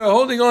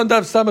Holding on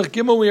Daf Samach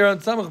Gimel, we are on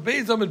Samach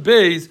Beis Amid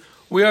Beis.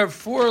 We are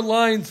 4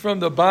 lines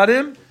from the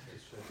bottom.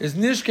 Is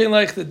Nishkein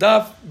like the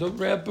Daf, the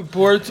Rab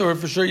reports, or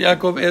for sure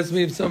Yaakov asked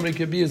me if somebody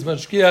could be his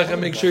mashkiach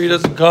and make sure he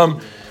doesn't come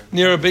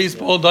near a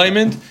baseball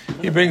diamond.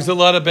 He brings a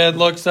lot of bad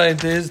luck side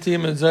to his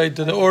team and side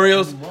to the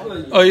Orioles.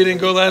 Oh, you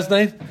didn't go last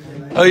night?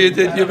 Oh, you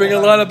did. You bring a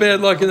lot of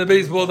bad luck in the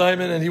baseball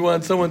diamond, and he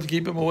wants someone to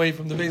keep him away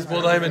from the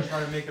baseball diamond.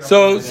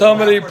 So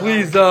somebody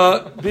please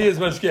be his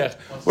mashkiach.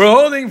 We're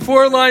holding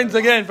 4 lines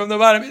again from the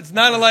bottom. It's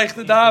not a like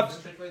the daf.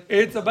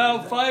 It's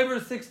about 5 or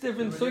 6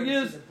 different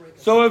sugyas.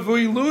 So if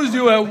we lose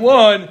you at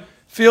one,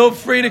 feel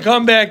free to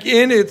come back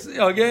in. It's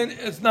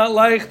not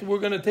like we're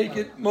going to take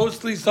it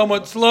mostly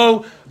somewhat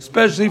slow,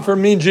 especially for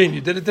me and Jean.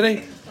 You did it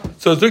today?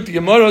 So it's the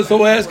Gemara. So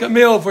we'll ask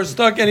Amil. If we're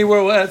stuck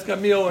anywhere, we'll ask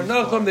Amil or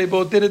Nachum. They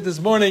both did it this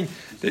morning.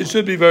 They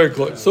should be very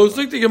close. So it's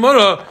the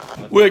Gemara.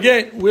 We're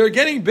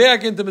getting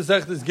back into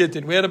Masechtas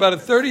Gittin. We had about a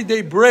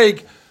 30-day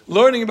break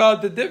learning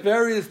about the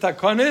various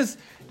takanas.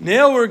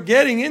 Now we're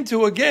getting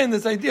into again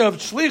this idea of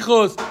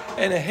shlichos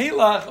and a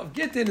hoilech of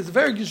Gittin. It's a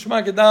very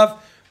gishmak daf,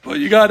 but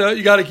you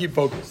gotta keep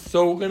focused.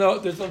 So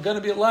there's going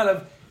to be a lot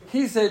of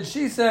he said,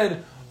 she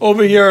said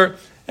over here,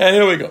 and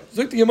here we go.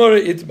 So the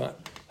Gemara itman.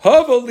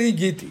 Havali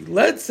Gittin.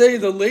 Let's say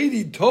the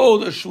lady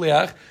told a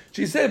shliach,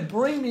 she said,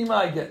 bring me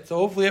my get. So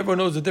hopefully everyone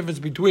knows the difference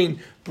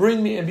between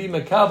bring me and be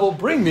makabel.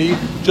 Bring me,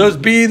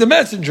 just be the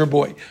messenger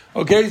boy.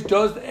 Okay,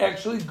 just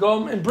actually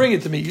go and bring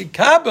it to me.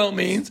 Kabel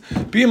means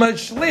be my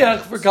shliach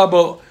for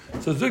kabala.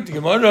 So zukti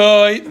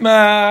gemara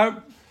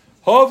itmar.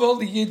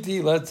 Havali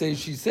Gittin. Let's say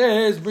she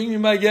says, bring me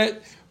my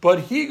get.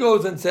 But he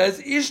goes and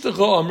says,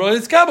 ishtacha amra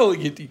is kabel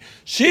Gittin.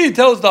 She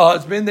tells the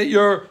husband that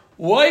your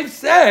wife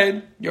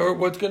said,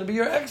 what's going to be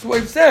your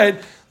ex-wife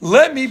said,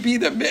 let me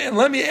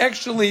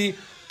actually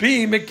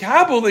be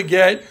makabel the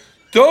get.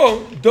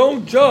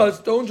 Don't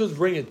just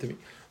bring it to me.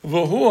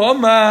 V'hu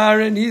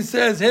amar, and he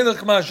says, hoilech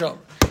masham.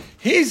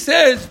 He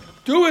says,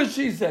 do as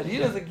she said. He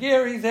doesn't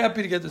care. He's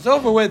happy to get this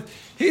over with.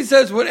 He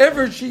says,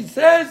 whatever she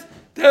says,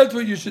 that's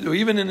what you should do.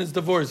 Even in his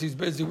divorce, he's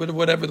busy with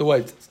whatever the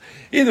wife says.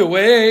 Either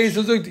way,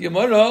 so look to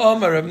Gemara,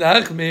 Omar Rab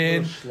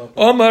Nachman,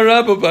 Omar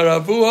Rabba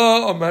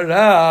Baravua, Omar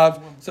Rav.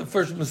 So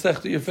first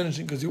Masechta you're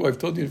finishing because your wife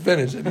told you to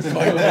finish. Zog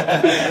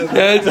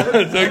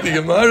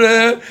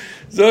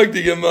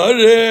to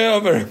Gemara,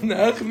 Omar Rab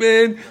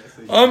Nachman,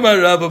 Omar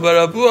Rabba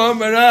Baravua,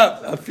 Omar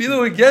Rav. Afilu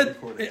we get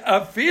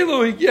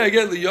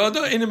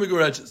Liyoda in the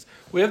Megurachas.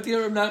 We have to get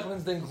Rab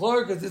Nachman's thing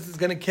clear because this is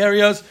going to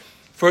carry us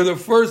for the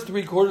first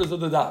 3 quarters of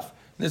the daf.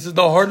 This is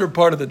the harder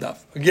part of the daf.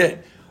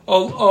 Again,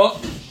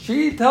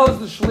 she tells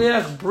the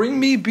shliach,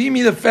 be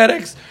me the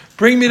FedEx,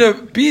 bring me to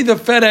be the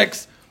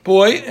FedEx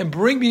boy, and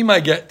bring me my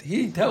get.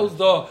 He tells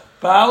the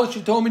Baal,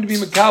 she told me to be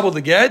makabel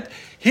the get.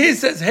 He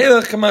says,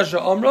 hoilech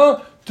kamasha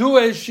amra, do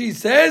as she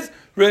says.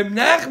 Reb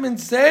Nachman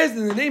says,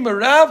 in the name of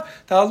Rav,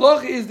 the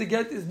halacha is the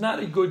get is not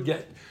a good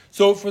get.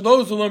 So for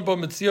those who learn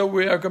Bamitzia,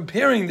 we are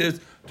comparing this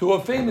to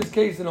a famous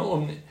case in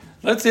Umni.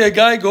 Let's say a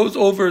guy goes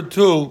over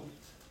to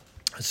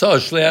a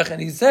shliach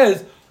and he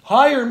says,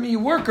 hire me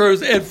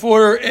workers at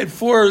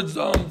Ford's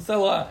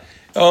selah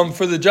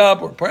for the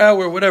job or per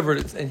hour, whatever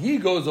it is. And he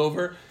goes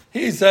over,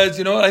 he says,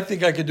 I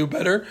think I could do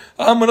better.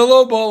 I'm going to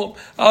lowball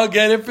him. I'll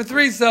get it for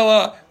 3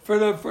 selah for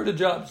the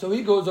job. So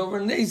he goes over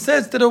and he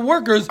says to the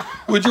workers,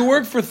 would you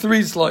work for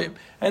 3 slayim?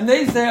 And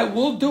they say,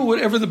 we'll do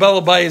whatever the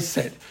balabayas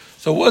said.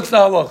 So what's the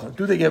halacha?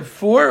 Do they get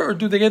 4 or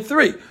do they get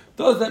 3?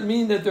 Does that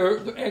mean that they're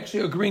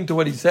actually agreeing to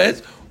what he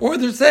says? Or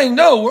they're saying,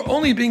 no, we're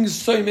only being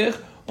soymich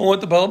on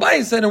what the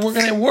balabayas said, and we're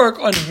going to work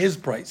on his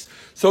price.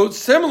 So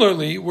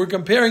similarly, we're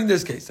comparing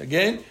this case.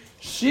 Again,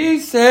 she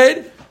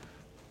said,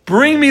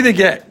 bring me the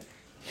get.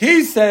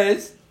 He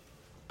says,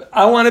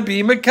 I want to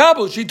be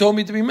makabel. She told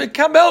me to be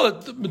makabel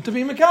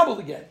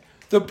the get.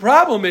 The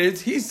problem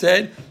is, he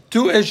said,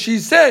 do as she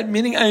said,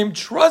 meaning I am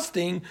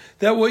trusting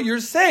that what you're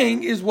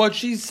saying is what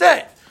she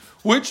said.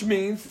 Which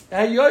means,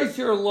 Hayos,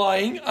 you're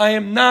lying. I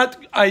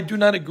do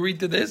not agree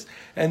to this.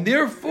 And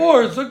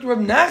therefore, Zuk Rab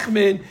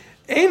Nachman,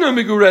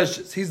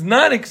 he's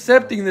not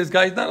accepting this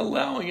guy. He's not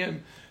allowing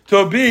him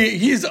to be.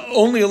 He's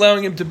only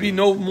allowing him to be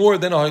no more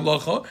than a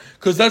hoilech,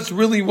 because that's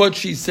really what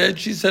she said.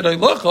 She said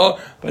hoilech,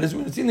 but as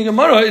it's in the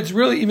Gemara, it's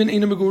really even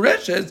in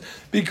the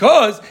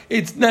because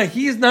it's not.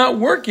 He's not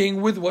working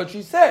with what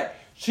she said.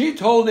 She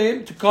told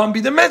him to come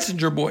be the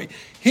messenger boy.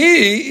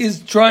 He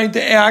is trying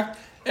to act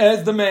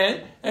as the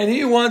man, and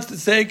he wants to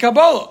say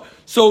kabala.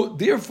 So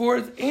therefore,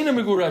 it's in a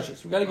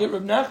megureshes. We got to get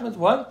Reb Nachman's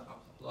what?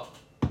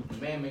 The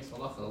man makes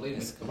halacha, the lady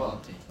makes kabbalah.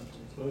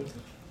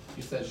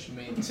 She says she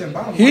made. She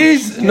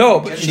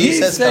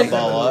says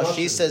kabbalah.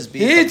 She says.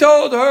 He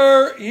told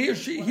her.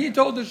 He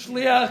told the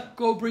shliach,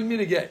 go bring me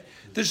the get.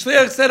 The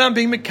shliach said, I'm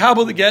being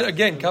makabel the get.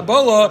 Again,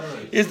 kabbalah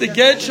is the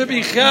get should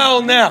be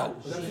chal now.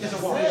 It's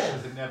a wash.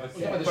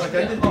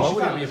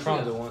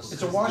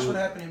 It's a wash. What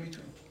happened in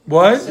between?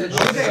 What?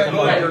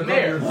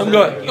 I'm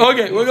good.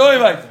 Okay, we're going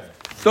back.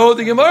 So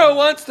the Gemara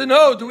wants to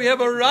know: do we have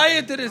a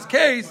riot to this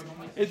case?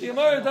 If the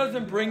Gemara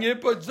doesn't bring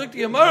it, but the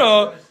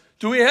Gemara,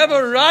 Do we have a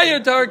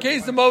raya to our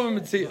case of Mova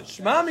Mitzvah?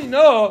 Shmami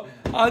no,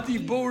 ati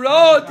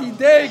bura ti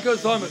day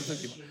kosam.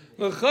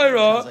 You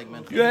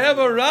have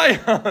a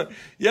raya.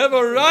 You have a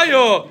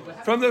raya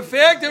from the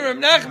fact that Reb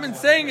Nachman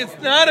saying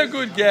it's not a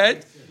good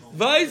get.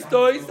 He's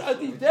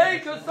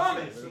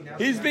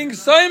being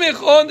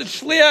soymich on the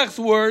shliach's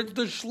words.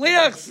 The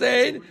shliach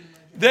said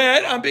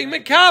that I'm being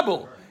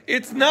mekabel.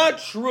 It's not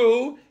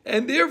true,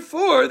 and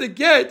therefore the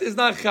get is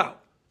not chal.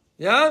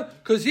 Yeah,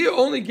 because he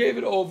only gave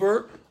it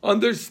over,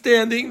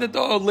 understanding that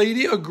the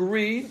lady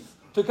agreed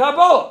to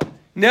kabala.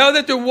 Now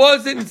that there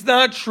wasn't, it's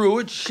not true,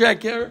 it's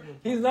sheker.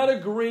 He's not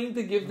agreeing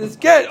to give this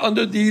get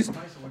under these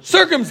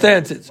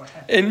circumstances.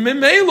 In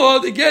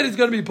Mimelo, the get is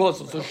going to be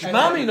possible. So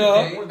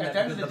Shmamina. At the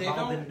end of the day,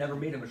 though,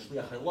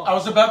 I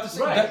was about to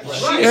say that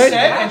she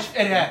said,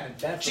 and it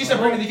happened. She said,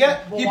 bring me the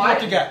get, he brought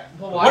the get.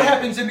 What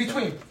happens in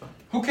between?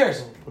 Who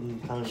cares?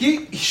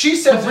 She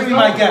said, bring me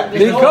my get.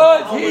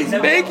 Because he's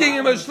making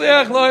him a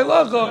shliach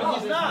lo'elacha.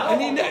 He's not.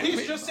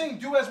 He's just saying,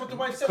 do as what the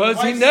wife said.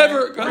 Because he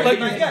never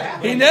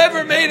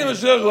made him a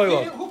shliach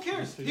lo'elacha. Who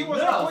cares? He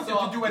wasn't appointed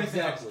to do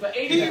anything else.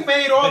 He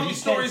made all these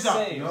stories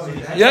up.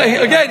 Yeah,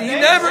 he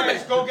never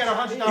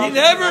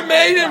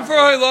made him for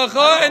hoilech,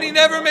 and he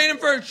never made him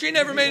for. She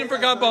never made him for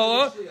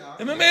kabala.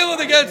 And Mamela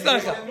the get's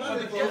not.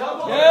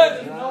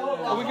 Yes,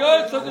 are we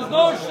good? So there's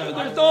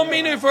no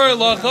meaning for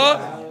hoilech.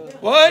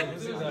 What?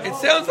 It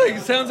sounds like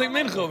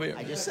mincha over here.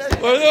 I just said it.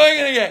 We're doing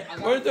it again.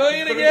 Okay, we're doing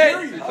it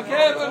again.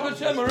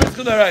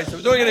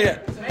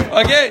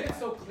 Okay. It's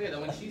so clear that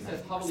when she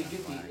says Havali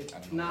Gittin,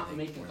 it's not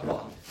making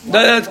kabala.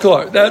 That's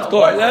clear.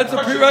 That's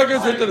a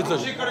prerequisite to the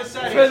decision.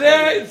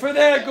 For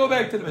that, go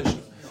back to the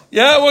mission.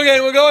 Yeah,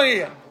 we're going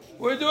again.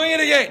 We're doing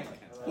it again.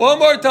 One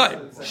more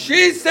time.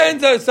 She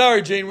sends us.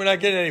 Sorry, Jane, we're not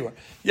getting anywhere.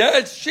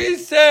 Yeah, she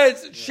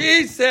says,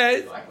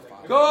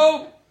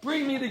 go.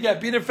 Bring me the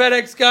get. Be the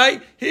FedEx guy.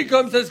 He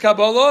comes says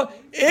kabbalah.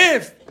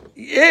 If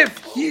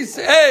he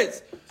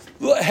says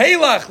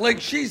hoilech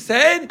like she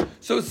said,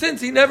 so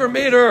since he never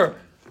made him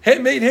a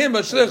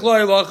shliach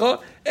lo'elacha,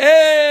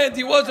 and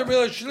he wasn't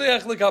really a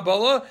shliach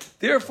lekabbalah,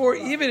 therefore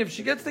even if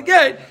she gets the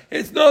get,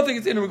 it's nothing.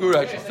 It's in a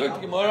megurash. So the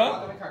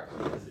Gemara,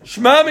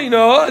 Shmami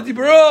no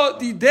adibro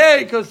di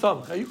day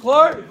kosam. Are you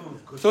clear?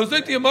 So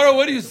the Gemara,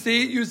 what do you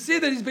see? You see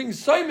that he's being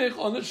soymich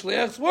on the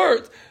shliach's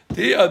words.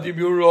 Because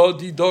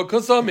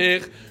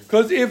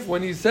if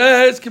when he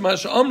says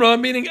Kimash Amra,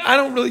 meaning I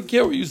don't really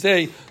care what you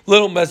say,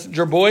 little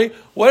messenger boy,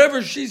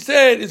 whatever she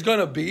said is going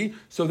to be.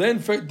 So then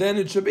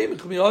it should be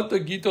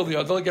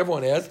like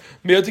everyone has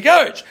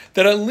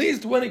that at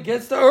least when it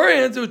gets to her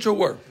hands it should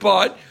work.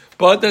 But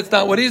that's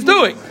not what he's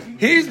doing.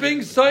 He's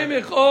being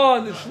soymich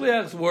on the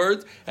shliach's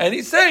words, and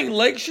he's saying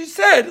like she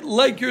said,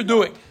 like you're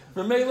doing.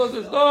 Remember,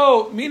 there's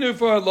no meaning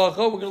for halacha.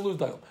 We're going to lose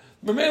dialogue.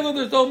 Remember,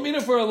 there's no meaning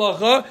for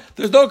halacha.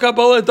 There's no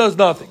kabbalah. It does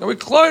nothing. Are we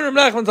clear in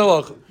Reb Nachman's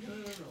halacha?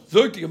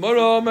 Zok the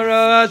Gemara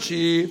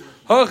Marashi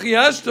Hachi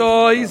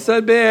Ashto. He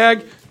said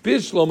back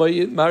Bishloma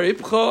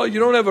Maripcha. You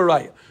don't have a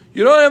raya.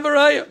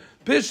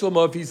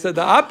 Bishloma. If he said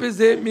the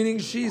opposite, meaning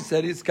she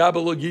said it's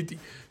kabbalah giti.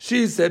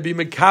 She said be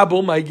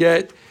mekabel my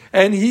get,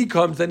 and he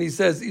comes and he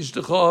says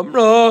Ishtecha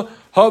Amra.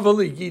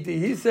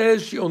 He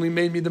says she only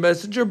made me the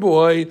messenger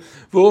boy.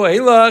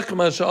 Hoilech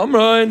Masha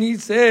Amra, and he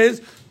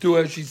says do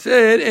as she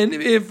said. And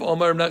if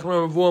Omar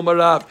Nachman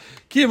Amarav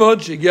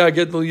Kivot Shigia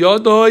get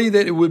Yodoi,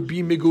 then it would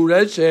be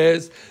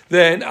Migureshes.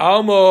 Then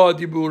Alma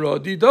Dibura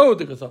Dido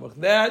Dekasabach.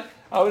 That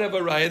I would have a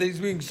raya that he's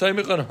being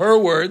soymich on her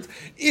words,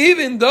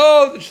 even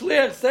though the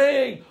shliach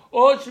saying,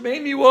 "Oh,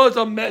 Shemini was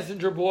a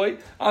messenger boy."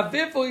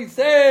 Avifo, he's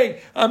saying,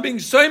 "I'm being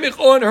soymich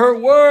on her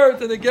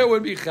words," and the get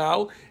would be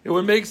chal. It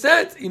would make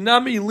sense.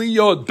 Inami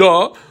liyo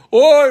da.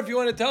 Or if you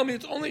want to tell me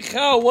it's only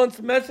chal once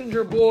the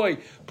messenger boy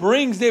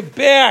brings it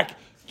back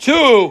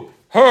to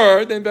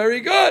her, then very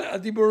good.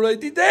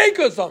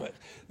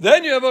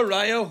 Then you have a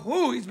raya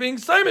who he's being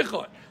soymich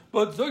on.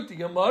 But zukti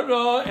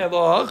gemara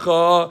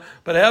elacha.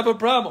 But I have a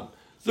problem.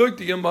 Zog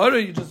the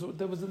Gemara,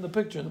 that was in the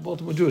picture in the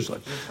Baltimore Jewish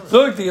Life.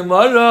 Zog the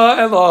Gemara,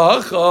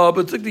 Elacha,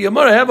 but Zog the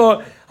Gemara, have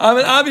an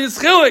obvious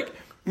chilik.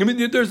 I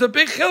mean, there's a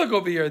big chilik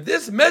over here.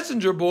 This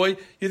messenger boy,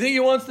 you think he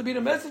wants to be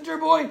the messenger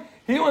boy?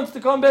 He wants to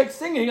come back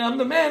singing, I'm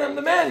the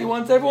man. He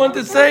wants everyone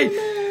to say,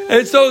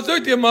 and so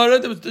Zog the Gemara,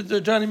 that was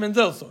the Johnny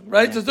Manziel song,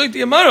 right? So Zog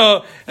the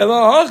Gemara,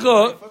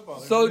 Elacha,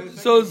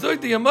 so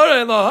Zog the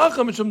Gemara,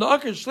 Elacha, Mishum the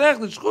Akar, Shlech,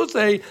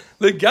 L'Shchusei,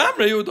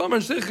 L'Gamre,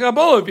 Yudomar, Shlech,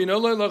 Kabbalah, Vino,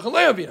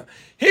 L'Chaleavina.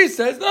 He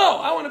says, no,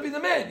 I want to be the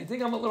man. You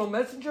think I'm a little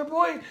messenger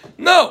boy?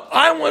 No,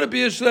 I want to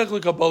be a shliach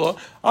l'kabbalah.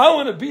 I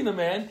want to be the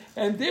man.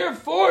 And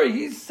therefore,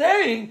 he's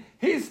saying,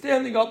 he's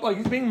standing up like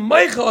he's being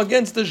meichel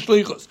against the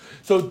shlichus.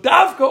 So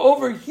Davka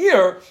over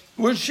here,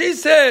 where she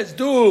says,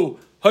 do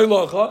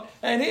hoilech,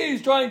 and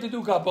he's trying to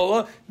do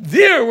kabbalah,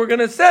 there we're going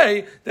to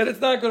say that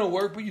it's not going to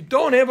work, but you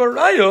don't have a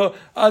raya,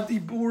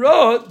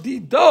 adibura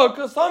dida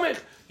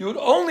kasamich. You would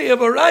only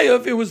have a raya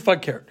if it was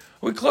fakir.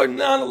 We clear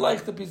now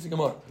like the piece of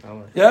Gemara.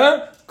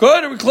 Yeah?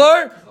 Good? Are we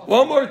clear?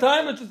 One more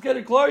time. Let's just get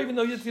it clear, even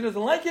though Yitzchak doesn't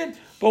like it.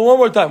 But one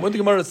more time. What did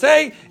the Gemara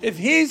say? If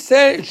she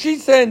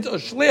sends a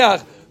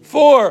shliach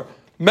for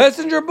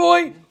messenger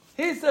boy,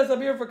 He says, I'm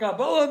here for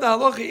kabala. The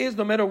halacha is,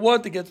 no matter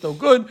what, it gets no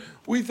good.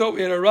 We thought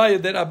we had a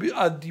raya that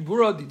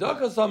adibura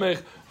didaka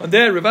samech. And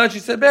then Rav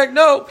Ashi said back,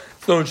 no,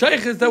 so in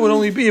sheiches that would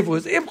only be if it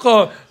was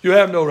imcha, you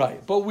have no raya.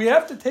 But we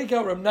have to take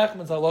out Rav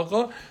Nachman's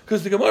halacha,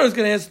 because the Gemara is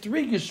going to ask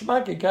 3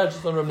 geshmake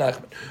kashas on Rav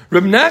Nachman.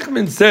 Rav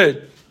Nachman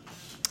said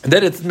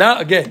that it's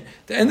not, again,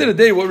 at the end of the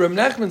day, what Rav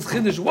Nachman's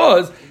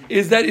chiddush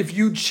is that if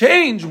you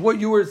change what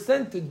you were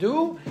sent to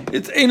do,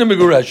 it's eina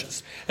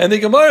megureshes. And the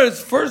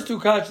Gemara's first 2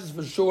 kashas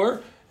for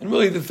sure, and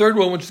really the third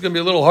one, which is going to be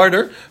a little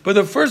harder, but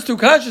the first 2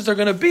 kashas are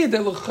going to be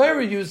that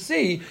l'chayra you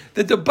see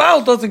that the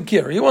Baal doesn't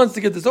care. He wants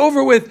to get this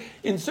over with.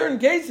 In certain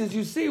cases,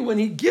 you see when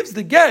he gives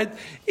the get,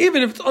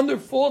 even if it's under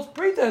false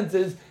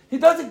pretenses, he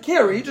doesn't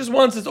care. He just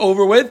wants this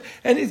over with,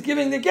 and he's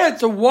giving the get.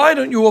 So why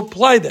don't you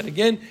apply that?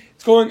 Again,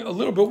 it's going a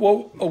little bit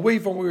away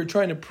from what we were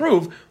trying to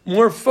prove,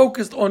 more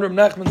focused on Rav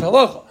Nachman's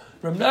halacha.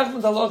 Rav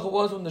Nachman's halacha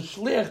was when the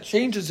shliach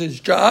changes his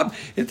job,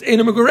 it's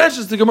eina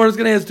megureshes. The Gemara is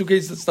going to ask 2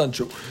 cases that's not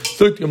true.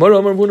 So the Gemara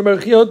Amar Vuna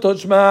Merchio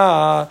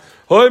Toshma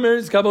Hoimer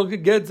is kabel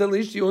get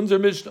zelish unser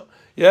Mishnah.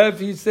 Yeah,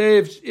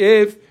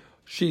 if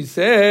she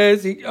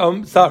says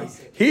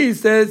he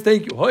says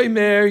thank you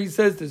Hoimer. He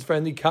says to his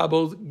friend the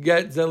kabel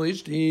get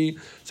zelish.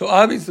 So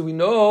obviously we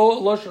know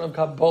lashon of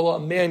kabala, a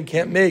man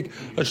can't make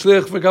a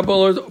shliach for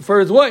kabala for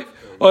his wife.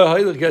 Or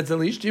hoilech get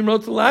zelish.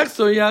 Timrot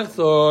lachsor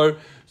yachsor.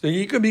 So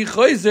he could be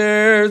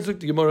chayzer. So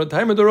the Gemara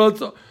time of the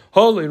rotza.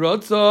 Holy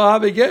rotza.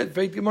 Have a get.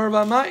 Fake the Gemara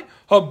v'amai.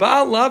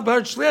 Habal lav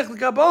bar shliach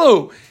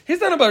l'kabalu. He's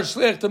not about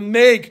shliach to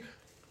make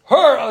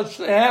her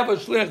have a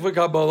shliach for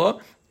kabbalah.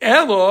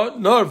 Elo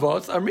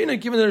narvos. Armina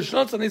given her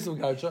shnatz anisim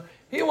garsha.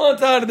 He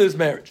wants out of this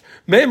marriage.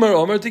 Meimar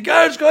omer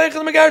tigarish koich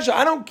l'megarsha.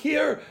 I don't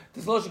care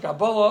this lashon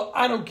kabbalah.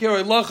 I don't care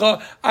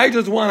hoilech. I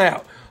just want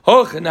out.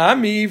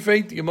 Hochanami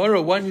fake the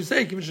Gemara. Why don't you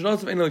say given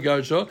shnatz anisim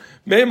garsha?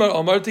 Meimar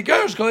omer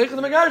tigarish koich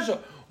l'megarsha.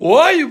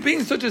 Why are you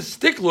being such a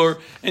stickler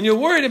and you're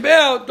worried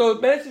about the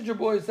messenger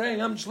boy saying,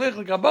 I'm shliach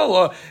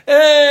l'kabala,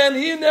 and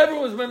he never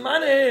was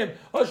memaneh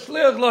a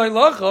shliach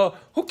l'hoilech?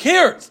 Who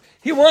cares?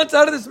 He wants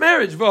out of this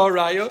marriage.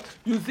 V'haraya,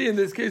 you see in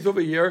this case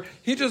over here,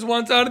 he just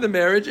wants out of the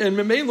marriage, and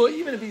memelo,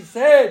 even if he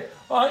said,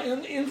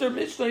 in their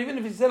Mishnah, even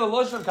if he said a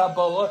lashon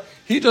kabbalah,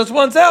 he just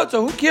wants out.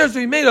 So who cares if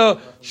he made a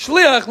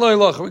shliach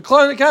l'hoilech? We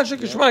call it a kasha,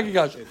 kishmaki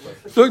kasha.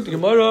 So the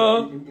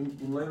Gemara.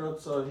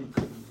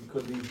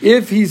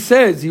 If he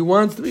says he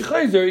wants to be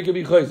chayzer, he can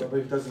be chayzer. But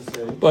if he doesn't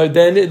say. But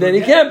then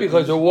he can't be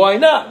chayzer. Why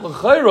not?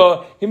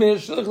 L'chayra, he made a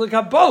shliach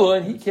l'kabbalah,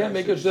 and he can't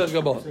make a shliach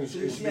l'kabbalah.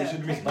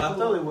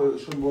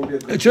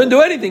 It shouldn't do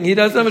anything. He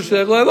doesn't have a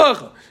shliach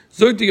l'hoilech.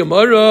 Zog the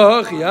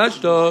Gemara,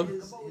 chiyashta.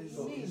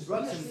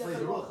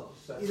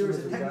 Either it's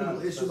a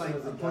technical issue by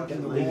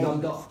appointing the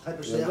wrong type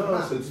of shliach or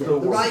not. The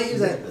raya is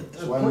that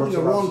appointing a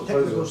wrong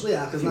technical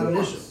shliach is not an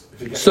issue.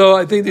 So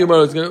I think the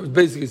Gemara is going to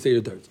basically say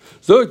your thirds.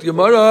 So the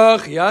Gemara,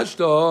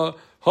 chiyashta,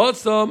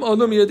 hotzam,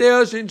 onum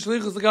yadea shein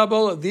shlichus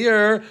l'kabbalah.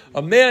 There,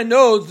 a man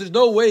knows there's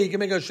no way he can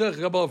make a shliach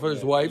l'kabbalah for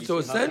his wife. So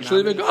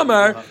essentially,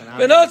 v'gamar,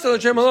 v'nasa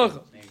l'shem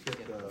halacha.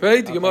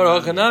 Right? The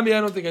Gemara, Hanami,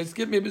 I don't think I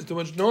skipped. Maybe it's too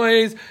much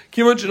noise.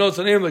 Why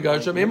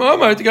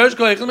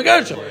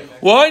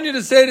need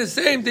to say the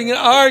same thing in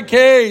our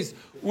case?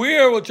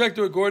 We'll check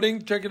the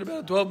recording, check in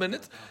about 12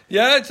 minutes.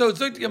 Yeah, so it's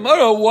like the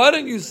Gemara, why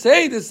don't you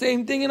say the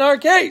same thing in our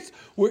case?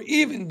 Where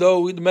even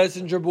though the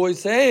messenger boy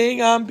is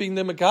saying, I'm being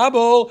the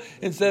makabel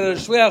instead of a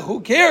shliach,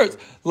 who cares?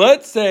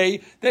 Let's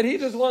say that he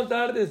just wants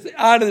out of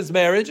this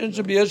marriage and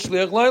should be a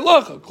shliach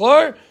l'hoilech.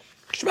 Klar?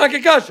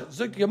 Shmak kasha.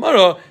 So the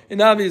Gemara in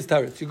obvious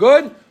teretz. You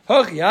good?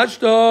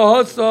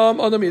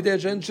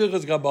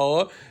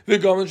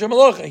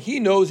 He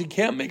knows he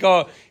can't make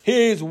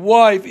his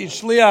wife a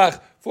shliach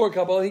for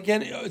kabbalah. He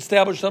can't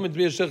establish something to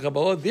be a shliach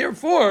kabbalah.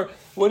 Therefore,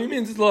 what he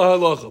means is la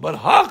halacha. But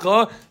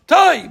hacha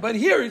tai. But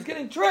here he's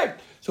getting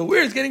tricked. So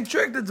where he's getting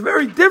tricked, it's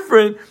very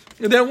different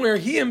than where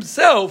he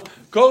himself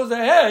goes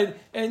ahead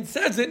and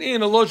says it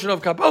in a lotion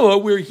of kabbalah,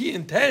 where he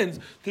intends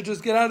to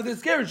just get out of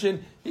this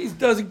gerushin. He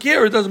doesn't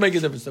care. It doesn't make a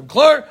difference to him.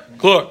 Clear?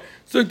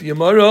 So the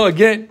Gemara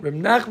again. Reb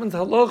Nachman's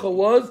halacha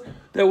was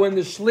that when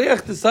the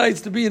shliach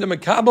decides to be the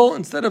makabel,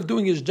 instead of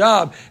doing his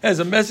job as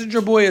a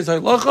messenger boy, as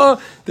halacha,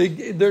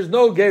 there's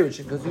no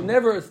gerushin because you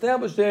never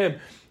established him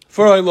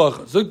for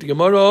halacha. So the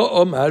Gemara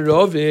Omar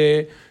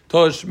Ravi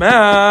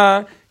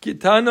Toshma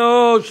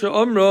Kitano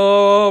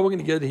She'omro. We're going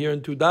to get here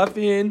in 2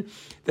 dafin.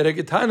 That a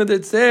Gittin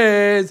that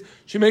says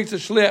she makes a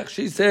shliach.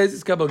 She says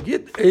it's kabal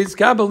git, it's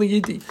kabal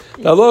yiti.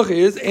 The halacha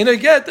is in a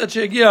get that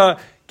shegia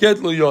get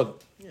luyod.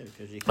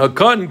 A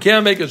cotton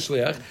can't make a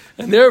shliach,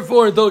 and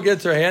therefore until it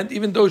gets her hand,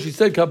 even though she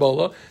said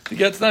kabbalah, she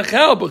gets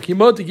nachal. But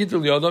kimot to git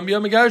luyod on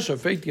biyam garsha.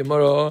 Fake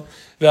Gemara.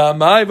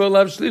 Ve'amai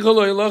v'lav shlicha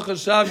lo ilacha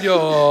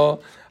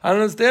shavyo. I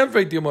don't understand.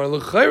 Fake Gemara.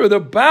 L'chayra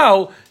the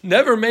Baal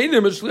never made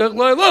him a shliach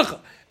lo ilacha.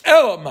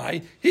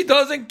 Elamai, he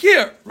doesn't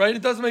care, right?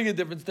 It doesn't make a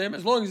difference to him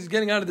as long as he's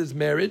getting out of this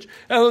marriage.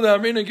 I don't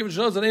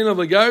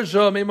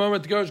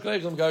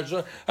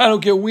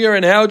care where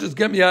and how, just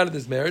get me out of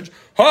this marriage.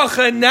 That's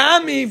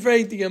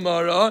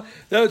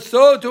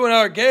so too in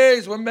our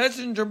case when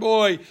messenger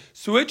boy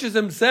switches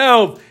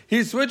himself,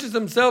 he switches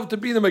himself to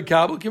be the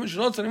makabel.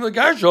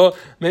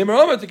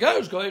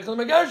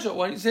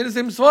 Why don't you say the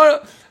same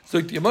svara? So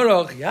the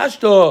Gemara, a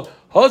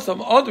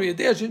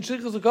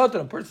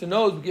person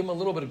knows, we give him a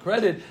little bit of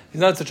credit.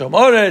 He's not such a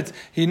moretz.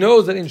 He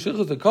knows that in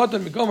shlichus the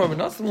katan become a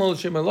v'nasan lo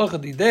l'shem halacha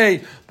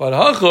diday. But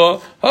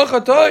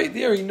hacha toy,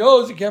 there he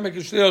knows he can't make a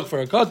shliach for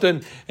a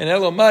katan. And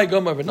elamai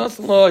goma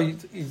v'nasan lo.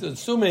 He's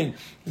assuming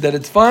that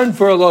it's fine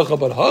for halacha,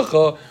 but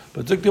hacha.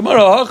 But zik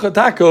Gemara hacha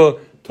taka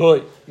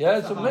toy.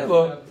 Yeah, so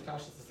melo.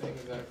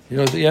 You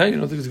don't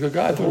think he's a good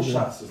guy.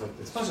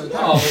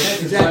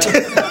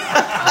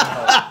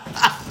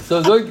 So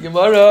Zoik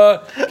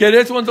Gemara. Okay,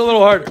 this one's a little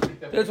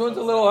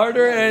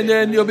harder. And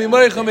then you'll be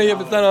Meichame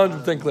if it's not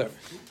 100% clear.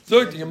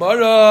 Zoik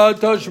Gemara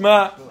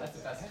Toshma.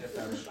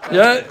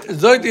 Yeah,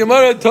 Zoik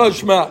Gemara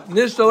Toshma.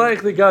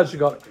 Nishtalech the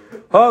Kashigar.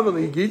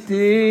 Havali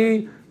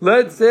Gittin.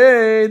 Let's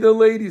say the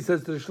lady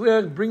says to the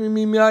shliach, "Bring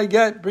me my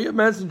get, bring a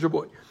messenger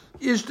boy."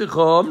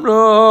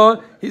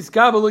 Ishtichamra, he's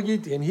kabala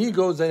Gittin, and he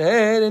goes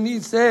ahead and he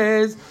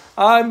says,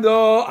 "I'm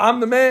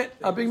the man.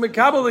 I'm being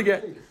makabel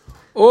again."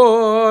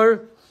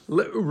 Or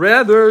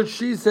rather,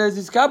 she says,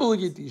 he's kabala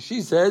Gittin.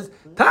 She says,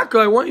 "Taka,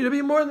 I want you to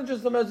be more than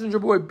just a messenger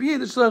boy. Be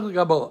the shliach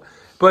kabala."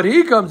 But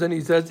he comes and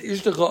he says,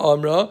 "Ishticha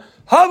amra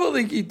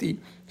havali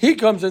Gittin." He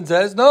comes and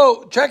says,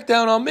 "No, check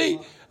down on me.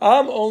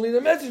 I'm only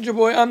the messenger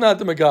boy. I'm not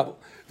the makabel."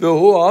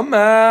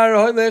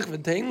 Hoilech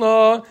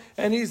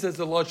and he says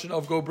the lashon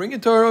of go bring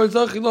it to her or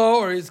kzchi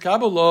or his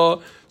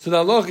kabala. So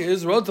the halacha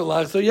is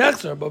rotalach so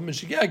yachzer, but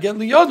mishigah get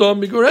liyodom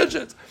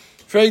migureshet.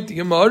 Freit the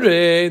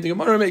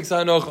Gemara makes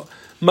hanocha.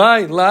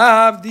 My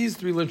love, these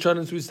three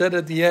lashonos we said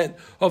at the end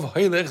of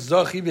hoilech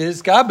kzchi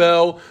v'his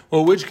kabel.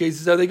 Well, which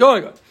cases are they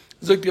going on?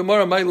 Zok the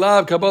Gemara, my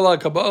love, kabala,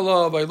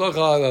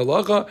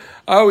 v'halacha.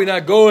 Are we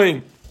not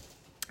going?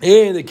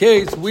 In the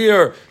case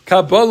where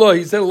kabala,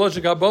 he said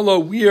Halacha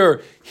kabala, where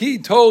he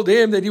told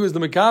him that he was the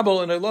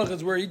makabel, and halacha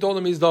is where he told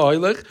him he's the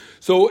hoilech.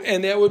 So,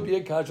 and that would be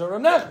a kasha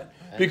Rav Nachman.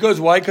 Because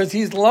why? Because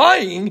he's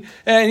lying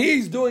and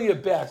he's doing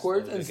it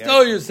backwards, and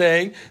still you're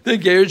saying the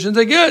gerushin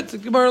they get.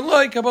 Gemara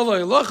like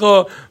kabala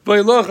halacha,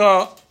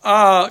 v'halacha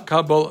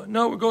kabala.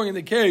 No, we're going in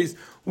the case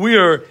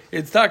where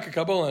it's taka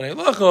kabbalah and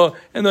halacha,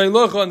 and the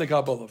halacha and the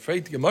kabbalah.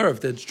 Freit Gemara,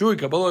 if that's true,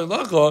 kabbalah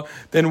halacha,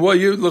 then what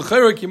you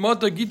l'chayra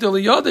kimata gita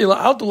liyadei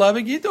la'al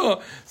la'ave gita.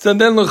 So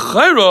then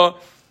l'chayra,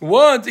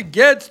 once it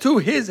gets to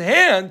his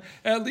hand,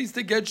 at least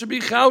the get should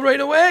be chal right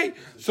away.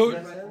 So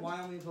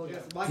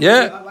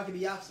yeah.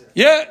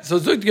 So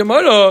zuk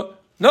Gemara.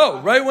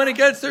 No, right when it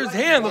gets to his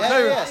hand.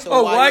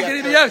 So why can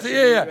he be yaksa?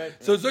 Yeah.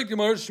 So zuk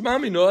Gemara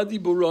shmami no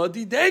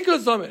adiburadi deko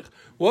samich.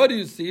 What do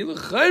you see?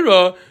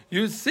 L'chayra,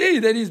 you see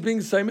that he's being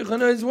saimich on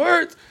his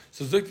words.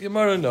 So Zuk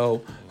Gemara,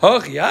 no.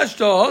 Hach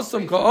yashta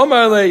hasam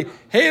ka'amar le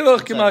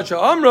heilach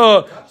k'masha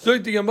amra.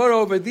 Zuk Gemara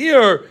over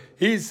there,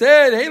 he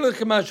said heilach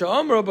k'masha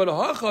amra, but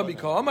hacha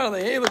ka'amar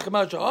le heilach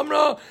k'masha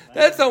amra.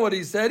 That's not what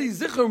he said. He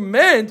zichur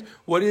meant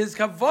what his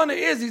kavana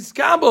is. He's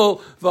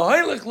kabel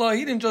v'heilach la.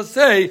 He didn't just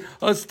say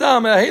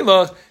astam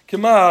heilach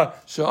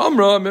k'masha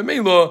amra.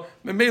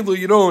 Memelo,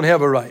 you don't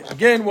have a right.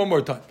 Again, one more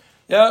time.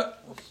 Yeah.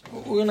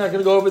 We're not going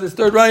to go over this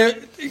third raya.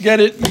 You get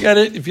it.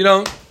 If you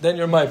don't, then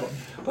you're my boy.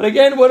 But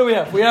again, what do we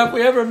have? We have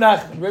Rav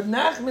Nachman. Rav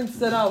Nachman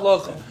said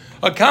halacha,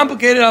 a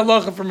complicated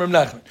halacha from Rav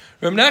Nachman.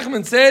 Rav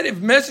Nachman said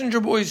if messenger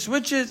boy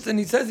switches and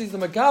he says he's the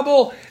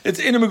makabel, it's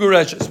in a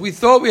megureshes. We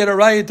thought we had a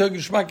raya to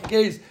Gishmak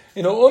case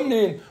in a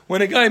umnin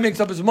when a guy makes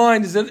up his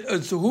mind. He said,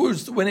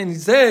 when he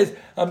says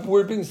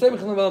we're being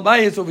seimich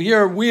on over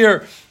here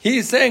where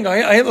he's saying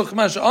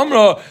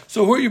amra.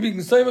 So who are you being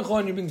seimich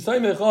on? You're being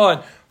seimich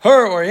on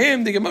her or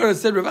him. The Gemara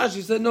said, Rav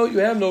Ashi said, no, you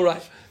have no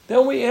right.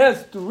 Then we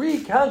asked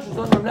three counters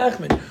on Rav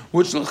Nachman,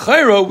 which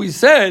l'chayra we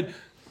said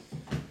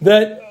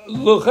that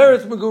l'chayra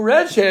is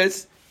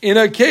megureshes in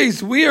a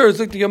case where it's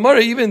like the Gemara,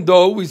 even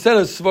though we said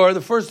a svar,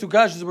 the first two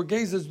kashas were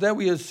cases that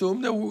we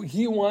assume that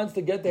he wants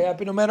to get to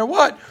happen no matter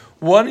what.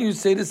 Why don't you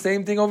say the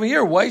same thing over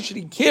here? Why should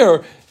he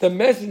care? The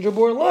messenger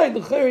boy lied.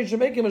 L'chayra should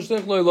make him a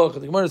shliach lo halacha.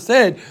 The Gemara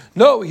said,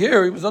 no,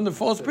 here he was under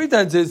false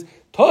pretenses.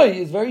 Toy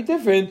is very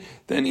different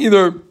than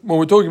either when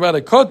we're talking about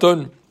a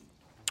katan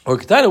or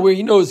katana where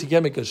he knows he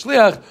can't make a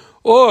shliach,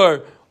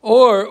 or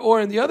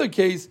in the other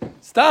case,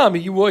 stam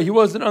he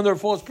wasn't under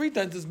false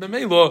pretenses.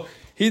 Memelo,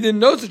 he didn't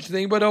know such a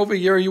thing, but over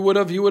here he would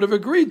have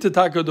agreed to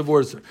taka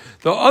divorce her.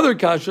 The other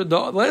kasha, the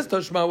last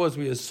tashma was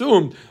we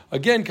assumed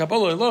again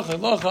kabbalah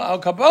halacha al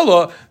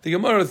kabbalah. The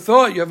Gemara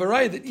thought you have a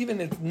right that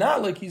even it's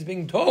not like he's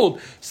being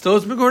told still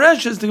it's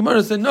megureshes. The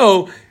Gemara said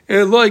no,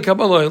 eloi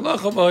kabbalah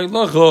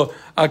halacha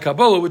al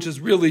kabbalah, which is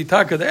really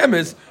taka the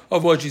emes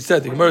of what she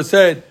said. The Gemara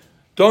said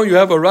Don't you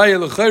have a raya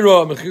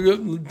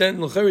l'chayra?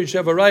 Then l'chayra you should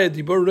have a raya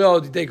dibur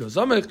real dideko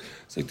samech.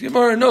 So the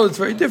Gemara, no, it's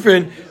very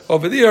different.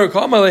 Over there,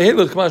 kama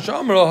lehelech kama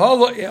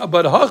she'amra,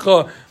 but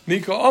hacha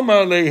mika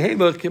amar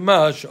lehelech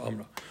kama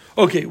she'amra.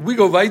 Okay, we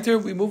go weiter.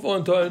 We move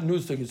on to a new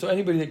sugya. So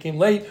anybody that came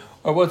late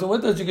or wasn't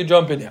with us, you can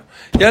jump in now.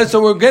 Yeah,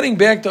 so we're getting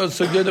back to a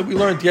sugya that we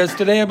learned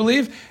yesterday, I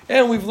believe,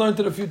 and we've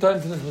learned it a few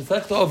times in this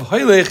masechta of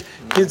hoilech,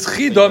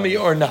 kzchi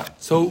dami or not.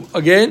 So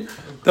again,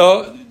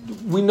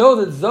 we know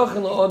that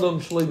zachin la'adam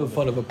shlei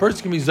b'fanav. A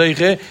person can be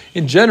zeiche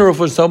in general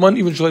for someone,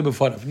 even shlei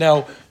b'fanav.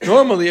 Now,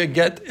 normally a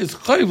get is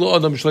chayiv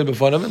la'adam shlei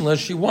b'fanav unless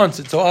she wants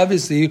it. So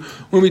obviously,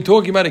 when we're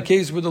talking about a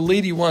case where the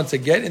lady wants a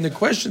get, and the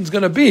question is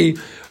going to be,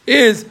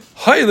 is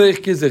hoilech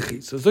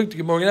kzchi. So zok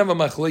Gemara, we're going to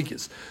have a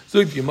machlekes.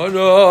 Zok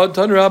Gemara,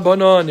 tan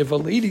rabbanon. If a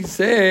lady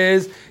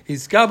says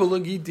he's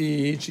kabala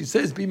Gittin, she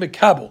says be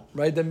mekabel,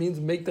 right? That means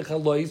make the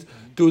chalois.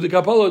 Do the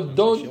kabala,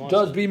 don't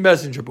just be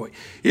messenger boy.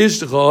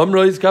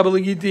 Ishtacham is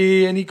kabala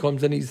Gittin, and he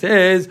comes and he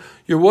says,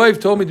 your wife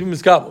told me to be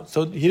miskabel.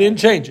 So he didn't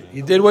change it.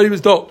 He did what he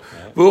was told.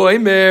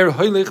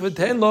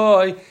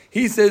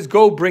 He says,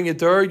 go bring it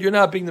to her. You're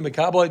not being the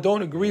makabel. I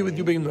don't agree with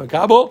you being the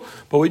makabel.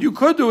 But what you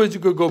could do is you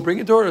could go bring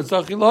it to her, or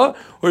tzachila,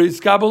 or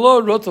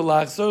iskabela,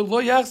 rotzalachsar,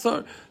 lo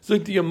yachsar. So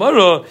the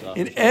Gemara,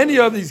 in any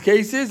of these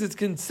cases, it's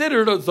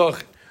considered a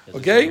tzach.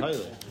 Okay?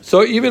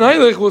 So even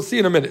hoilech, we'll see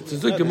in a minute. So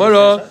the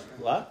Gemara.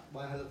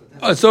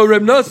 So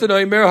Reb Nosson,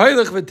 Omer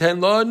hoilech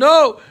v'tenla.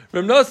 No,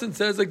 Reb Nosson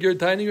says like you're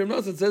tiny. Reb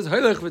Nosson says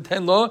hoilech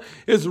v'tenla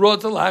is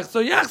rotzalach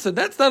so yachsa.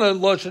 That's not a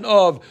lotion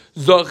of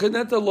zachin.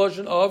 That's a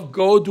lotion of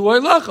go do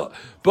halacha.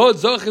 But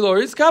zachin or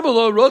is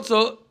kabala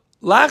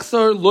rotzalach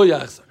lo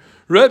yachsa.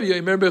 Rabbi,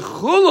 remember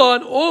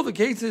Chulon, all the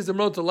cases in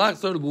Rota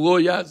Lachsar, Lo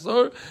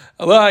Yachsar,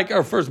 like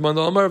our first month,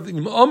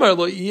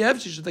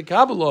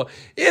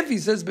 if he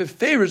says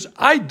beferish,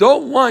 I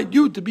don't want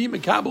you to be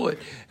mekabel,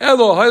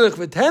 Elo hoilech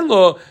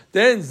v'tenlo,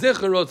 then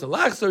Zichar Rota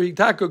Lachsar,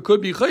 Hitaka could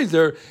be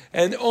chayzer,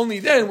 and only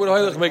then would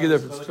hoilech make a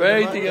difference.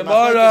 Straight the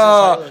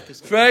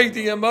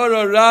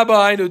Gemara,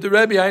 Rabbi Hainu, the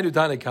Rabbi Hainu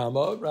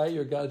Tanakama, right?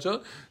 Your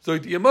gotcha. So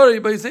the Gemara,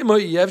 either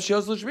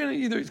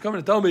he's coming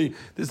to tell me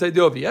this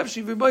idea of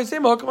Yevshi,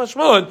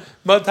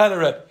 Matana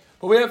Rebbe.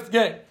 But we have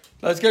to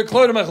let's get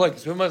close to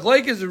Machlekes.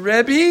 Machlekes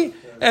Rebbe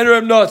and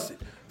Reb Nosson.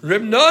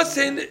 Reb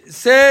Nosson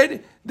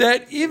said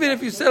that even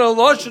if you said a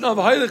lotion of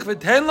hoilech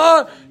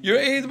v'tenla, you're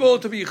able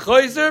to be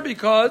chayzer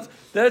because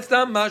that's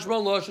not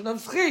mashma lotion of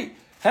tzchi.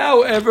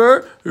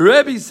 However,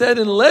 Rebbe said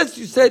unless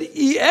you said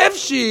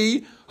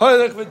efshi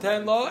hoilech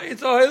v'tenla,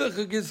 it's a hoilech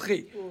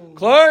kzchi.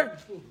 Clear?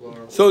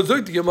 So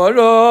Zuk the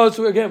Gemara.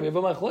 So again, we have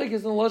a machlekes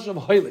and a lotion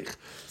of hoilech.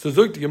 So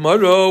Zuk the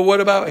Gemara. What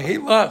about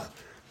hoilech?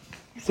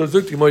 So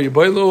Zuk the Gemara.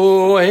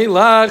 Yibaylo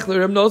hoilech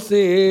l'Reb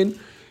Nosson.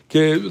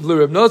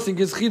 L'Reb Nosson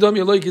kzchi dami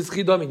yeloi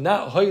kzchi dami.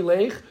 Not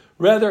hoilech,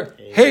 rather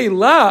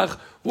hoilech.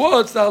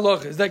 What's the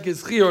halacha? Is that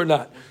kzchi or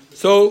not?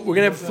 So we're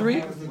gonna have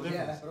three.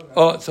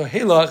 So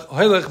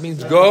hoilech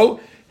means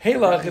go.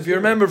 Hoilech, if you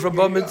remember from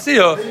Bava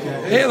Metzia,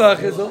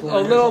 hoilech is a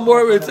little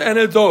more. And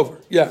it's over.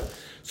 Yeah.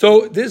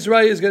 So this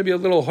raya is going to be a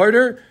little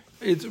harder.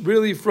 It's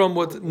really from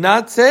what's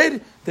not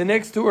said. The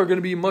next two are going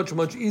to be much,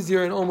 much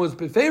easier and almost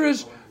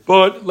beferish.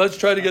 But let's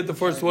try to get the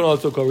first one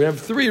also covered. We have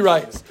three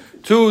rayas.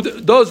 Two,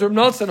 those from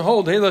Nosson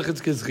hold hoilech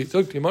it's kzchi.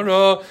 So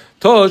tomorrow,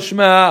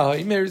 toshma,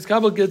 imeris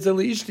kabel gets a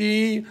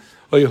liishti,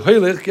 or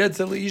hoilech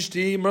gets a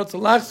liishti,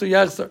 mrotzalach so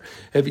yachsar.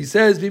 If he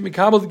says, be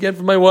mekabel again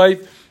for my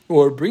wife,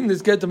 or bring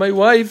this get to my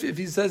wife, if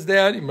he says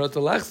that,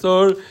 mrotzalach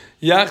so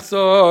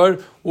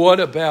yachsar,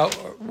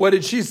 what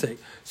did she say?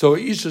 So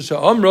Isha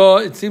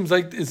Sha'amra, it seems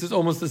like this is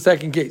almost the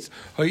second case.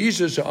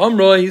 Isha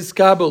Sha'amra, he's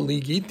kabel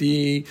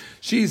ligiti.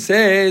 She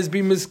says,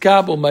 be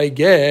miskabel my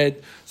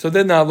get. So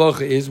then the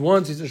halacha is,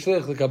 once he's a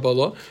shliach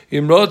l'kabala,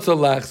 imrotza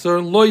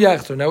lachsar lo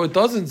yachsar. Now it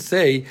doesn't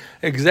say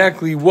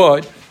exactly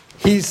what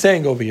he's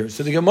saying over here.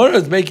 So the Gemara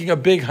is making a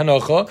big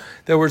hanacha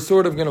that we're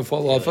sort of going to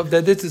fall off of,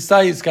 that this is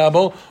sayis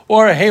kabel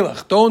or a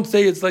halach. Don't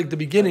say it's like the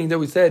beginning that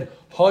we said,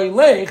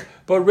 hoilech,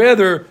 but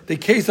rather the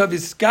case of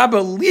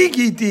iskabel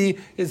ligiti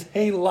is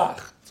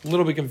halach. A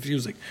little bit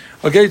confusing.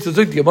 Okay, so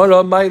Zuk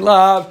Gemara, my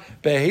love,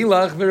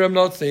 behilach v'Reb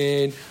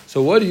Nosson.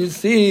 So what do you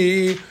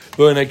see?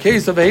 Well, in a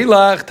case of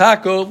hilach,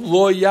 tackle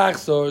lo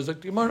yachsor. Zuk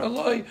Gemara,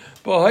 loy,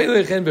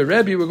 b'hoilech and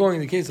b'Rebbe. We're going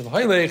in the case of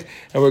hoilech,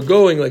 and we're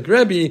going like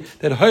Rebbe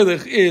that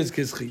hoilech is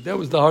kzchi. That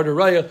was the harder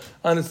raya.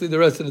 Honestly, the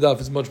rest of the daf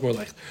is much more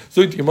leicht.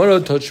 Zuk Gemara,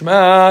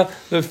 toshma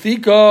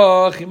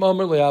lefikach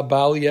imamar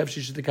le'abal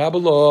yevshish the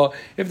kabbalah.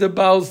 If the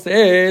Baal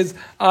says,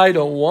 I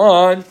don't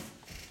want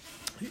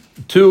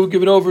to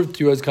give it over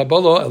to you as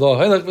kabala,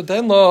 hoilech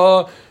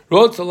v'tenla,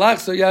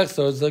 rotzalachsa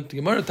yachsa. It's like the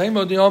Gemara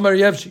Taimo the Omar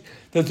Yevshi.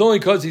 That's only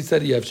because he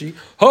said Yevshi.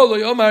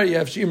 Holo Omar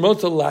Yevshi,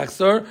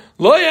 rotzalachsa,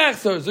 lo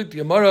yachsa. It's like the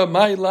Gemara,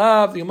 my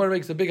love. The Gemara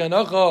makes a big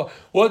hanacha.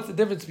 What's the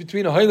difference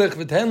between a hoilech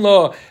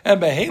v'tenla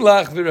and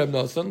behelach v'Reb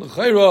Nosson?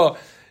 L'chayra,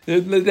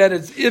 that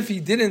it's if he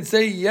didn't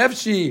say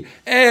Yevshi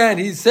and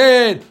he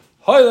said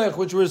hoilech,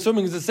 which we're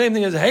assuming is the same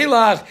thing as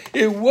halach,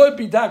 it would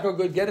be taka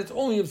good get. It's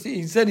only if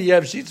he said he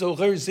have sheet, so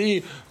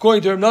see,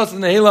 according to Rav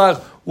Nosson, the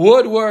halach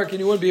would work, and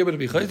you wouldn't be able to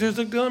be chayzer.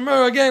 So the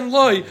Gemara again,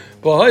 loy,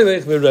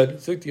 hoilech v'Rebbe.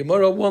 So the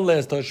Gemara one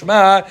last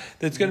Toshma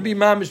that's going to be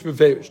mamish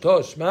b'feivish.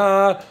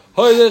 Toshma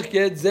hoilech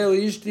get zel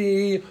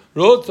ishti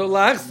rotzo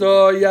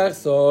lachzor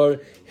yachzor.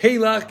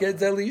 Halach get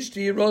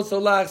zelishti rotzo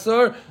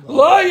lachzor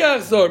lo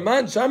yachzor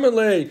man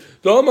shamelei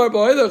domar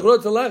b'hoilech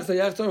rotzo lachzor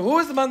yachzor. Who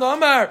is the man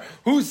Omar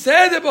who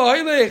said that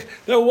b'hoilech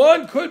that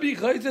one could be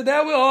chayzer?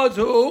 That was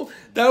who?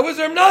 That was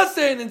Rav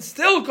Nosson, and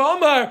still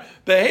Komar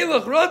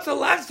behalach rotza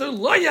lachzor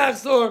lo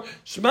yachzor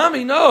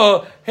shmami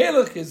no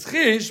halach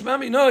kzchi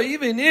shmami no.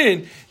 Even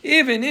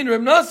in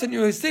Rav Nosson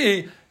you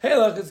see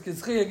halach is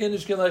kzchi again.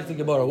 Ishken like the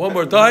Gemara one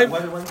more time.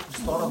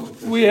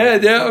 We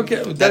had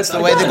okay. That's the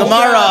way the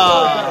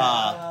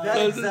Gemara.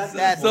 Very good.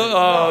 That's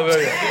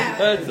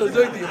so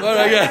the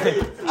Gemara again.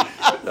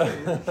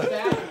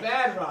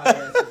 Bad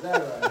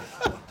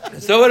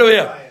ride. So what do we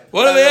have?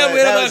 What do we have? We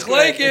have a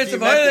machlokes. If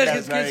hoilech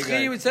is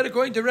kzchi, we said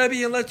according to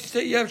Rebbe, unless you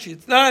say yevshi,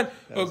 it's not.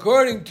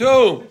 According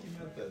to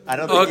Reb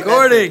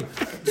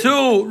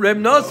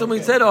Nosson,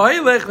 we said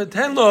hoilech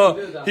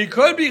v'tenlo. He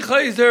could be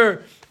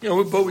chayzer,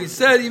 but we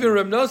said even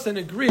Reb Nosson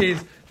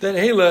agrees that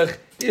halech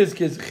is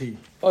kzchi.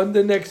 On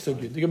the next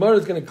subject, the Gemara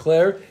is going to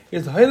declare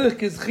is hoilech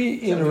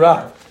kzchi in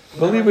Rav. I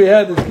believe we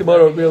had this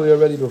Gemara really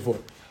already before.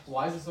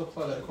 Why is it so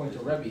clear that according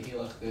to Rebbe,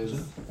 halach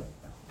is?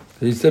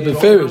 He said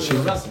beferish.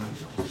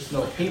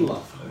 No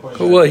halach.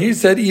 Well, he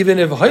said even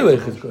if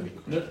hoilech is good.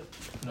 No,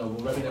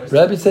 Rebbe never said.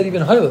 Rabbi said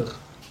even hoilech.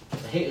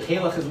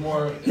 Halach is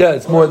more. Yeah,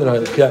 it's more than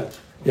hoilech.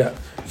 Yeah.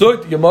 So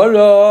the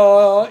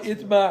Gemara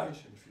itmar.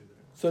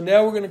 So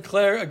now we're going to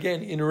declare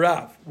again in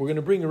Rav. We're going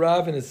to bring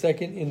Rav in a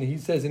second. And he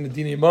says in the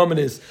Dinei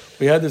Mamonis,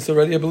 we had this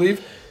already, I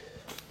believe.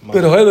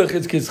 But hoilech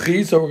is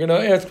kzchi, so we're going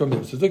to ask from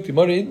him. So look,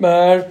 Gemara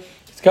itmar.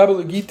 It's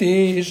kabala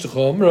Gittin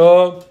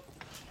ishtachomra.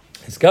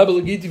 It's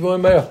kabala Gittin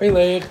v'omer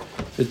hoilech.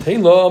 The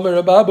Taylor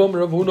Merababam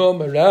Ravuna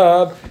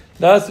Merab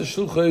Nas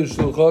Shulcha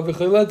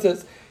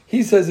v'Chayletzes.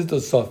 He says it's a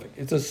suffix.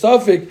 It's a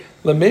suffix.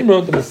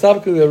 Lamemron the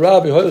Masabka the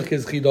Rabbi hoilech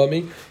kzchi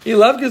dami. He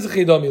loved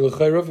kzchi dami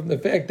l'chayra from the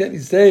fact that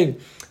he's saying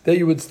that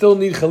you would still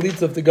need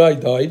chalitza if the guy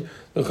died.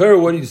 L'chayra,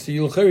 what do you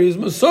see? L'chayra is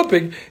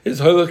masupik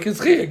is hoilech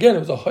kzchi. Again, it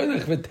was a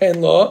hoilech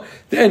v'tenla.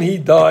 Then he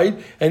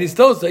died, and he's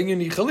still saying you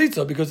need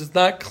chalitza because it's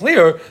not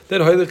clear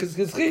that hoilech is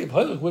kzchi. If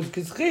hoilech was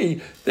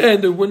kzchi,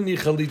 then there wouldn't need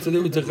chalitza. They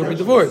would take her be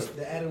divorced.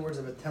 The added words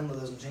of a tenla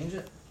doesn't change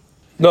it.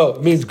 No,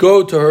 it means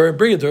go to her and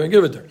bring it to her and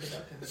give it to her.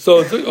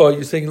 So,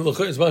 you're saying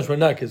it's much more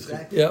not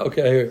kzchi. Yeah,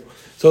 okay, I hear you.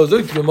 So,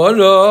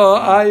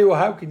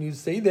 how can you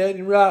say that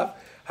in Rav?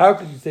 How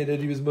could you say that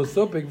he was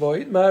Mosopik?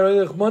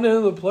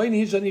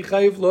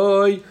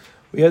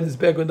 We had this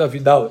back on Daf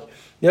Yudalot.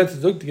 Yes,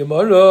 Zuk the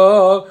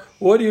Gemara.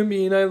 What do you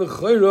mean? That the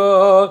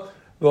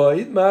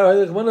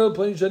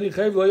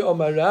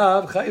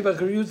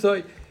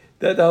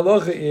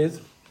halacha is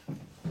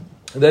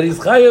that he's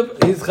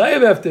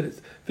chayav after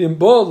this.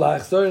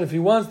 And if he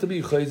wants to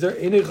be chayzer,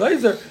 in a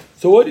chayzer.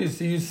 So what do you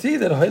see? You see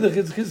that hoilech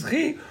is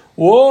kzchi.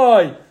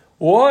 Why?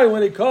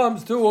 When it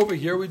comes to over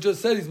here, we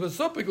just said he's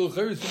masopik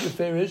l'chayris to the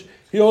farish.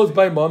 He holds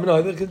by mom and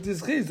hoilech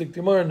is kzchi. Like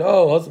tomorrow,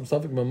 no, hasam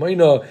safik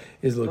mamayna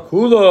is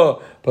lakula,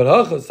 but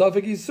hacha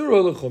safik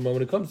isura l'chuma.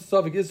 When it comes to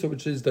safik isura,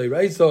 which is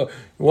dairaisa,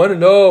 you want to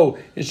know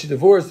is she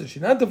divorced? Is she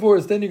not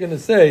divorced? Then you're going to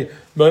say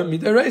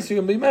midaraisa.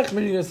 You're going to be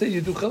machmir. You're going to say you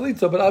do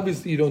chalitza, but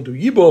obviously you don't do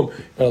yibum.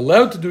 You're not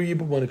allowed to do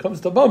yibum. When it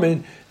comes to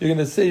bamin, you're going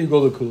to say you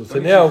go lakula. So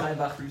now.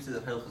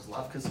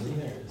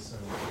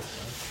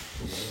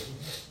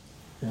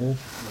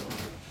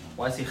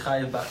 Why is he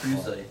chayav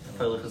b'achrusay if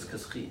hoilech is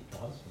kzchi?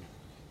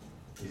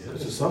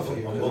 It's a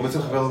suffix.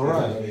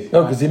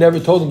 No, because he never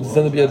told him to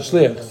send the biyad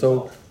shliach.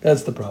 So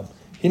that's the problem.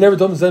 He never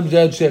told him to send the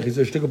biyad shliach. He's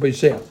a shtickle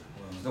b'yisheach.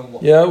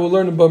 Yeah, we'll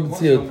learn about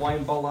mitzvah. Why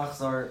in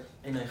balachs are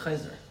in a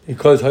chayzer?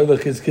 Because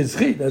hoilech is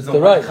kzchi. That's the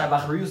right.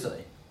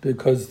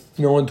 Because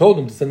no one told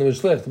him to send him a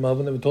shliach. The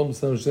Malvin never told him to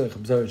send him a shliach.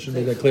 I'm sorry, I should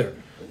make that clear.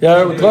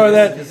 Yeah, we'll clear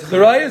that. The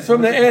raya is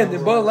from the end.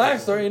 In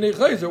balachs are in a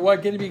chayzer. Why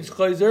can't he be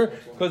chayzer?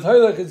 Because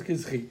hoilech is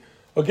kzchi.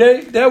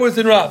 Okay, that was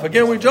in Rav.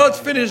 Again, we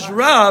just finished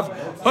Rav.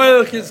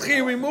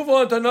 We move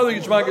on to another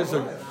Yishmak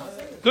Yisur.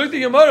 Look at the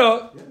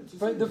Gemara.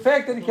 The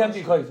fact that he can't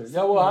be chayzer.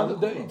 Yeah, well,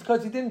 it's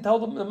because he didn't tell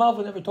them. The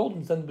Malvin never told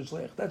him to send the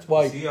b'shleich. That's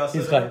why he's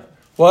chayzer.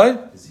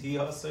 What? Is he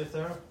also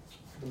there?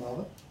 The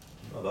Malvin?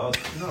 No.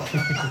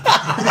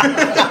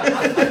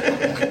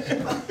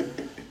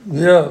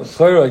 Yeah,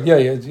 chayra. Yeah.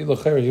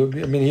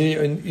 I mean,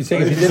 he's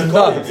saying if he didn't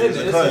die.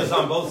 It's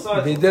on both sides.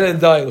 If he didn't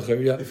die,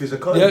 yeah. If he's a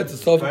yeah, it's a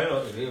soft.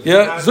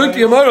 Yeah, Zuk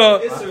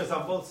Gemara.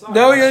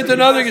 Now we get into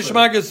another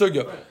Geshmak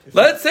Sugya.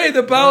 Let's say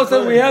the Baal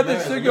said we have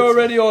this Sugya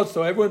already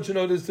also. Everyone should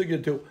know this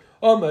Sugya too.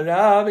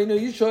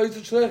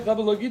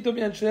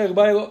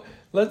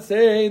 Let's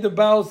say the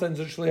Baal sends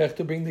a shliach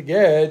to bring the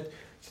get.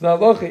 So the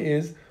halacha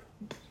is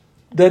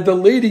that the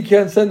lady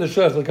can't send the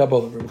shliach like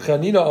kabala.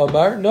 Chanina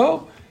Amar,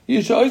 no.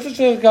 It's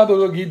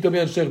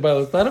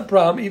not a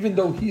problem, even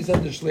though he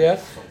sent the shliach.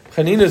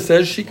 Chanina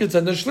says she could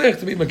send the shliach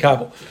to be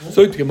makabel.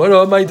 So it's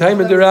Gemara, my time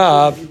in the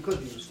Rav.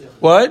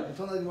 What?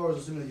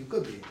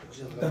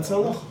 That's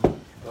halacha.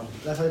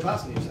 That's how you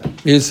pass me, you said.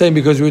 He's saying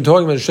because we were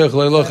talking about shliach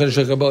leilach and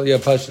shliach kabala. Yeah,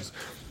 pashas.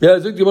 Yeah,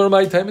 it's Gemara,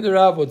 my time in the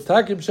Rav. What's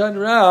takim shan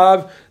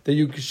Rav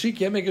that she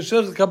can't make a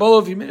shliach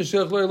kabala if you make a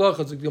shliach leilach.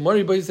 It's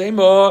Gemara by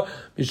Seima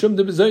mishum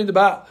de bezayin the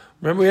ba.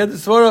 Remember, we had the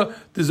svara,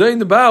 the Zayin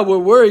the Baal, we're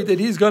worried that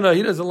he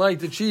doesn't like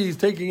that she's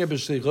taking a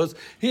b'shlichos.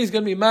 He's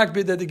going to be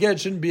makbid that the get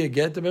shouldn't be a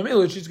get. The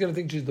Mamela, she's going to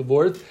think she's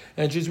divorced,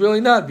 and she's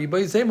really not. We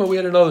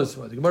had another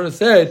svara. The Gemara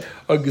said,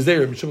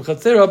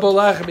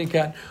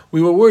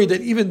 we were worried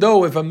that even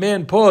though if a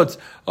man puts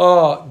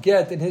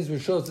get in his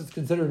rishos, it's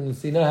considered a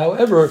nesina.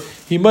 However,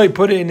 he might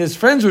put it in his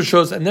friend's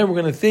rishos, and then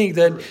we're going to think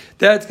that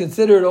that's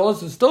considered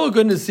also still a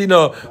good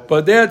nesina,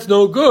 but that's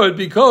no good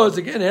because,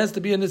 again, it has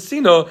to be a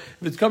nesina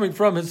if it's coming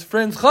from his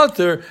friend's chat.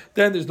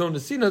 Then there's no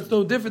nesina. It's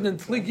no different than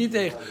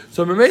tlikitech.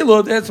 So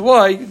memelo, that's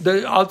why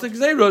the alta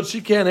kzchi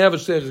she can't have a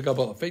shliach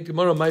kabala. Fake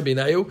tomorrow might be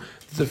nayu.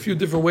 There's a few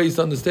different ways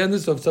to understand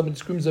this. So if somebody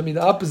screams at me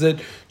the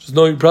opposite, just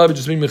know you probably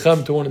just mean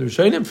mecham to one of the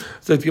rishonim.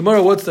 So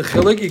tomorrow, what's the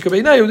chilek?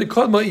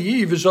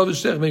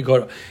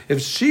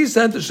 If she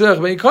sent the shliach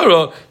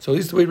meikara, so at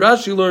least the way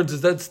Rashi learns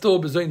is that's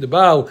still bezoin the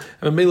Baal,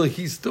 and memelo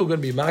he's still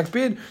going to be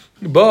makbid.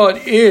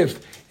 But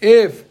if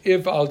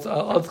al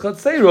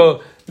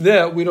kzchi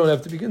that we don't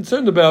have to be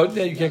concerned about.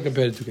 Yeah, you can't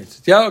compare the two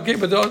cases. Yeah, okay,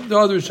 but the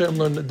other Rishonim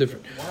learn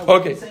different.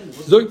 Okay,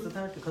 so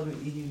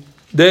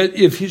that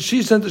if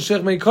she sent the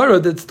Sheikh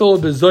Meikara, that's still a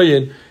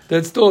bezoyin.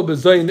 That's still a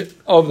bezoyin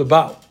of the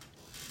Baal.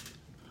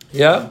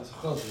 Yeah.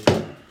 What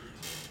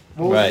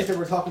was it that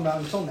we're talking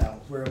about until now,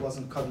 where it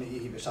wasn't Kadmi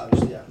Ihi B'Shav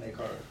Shliach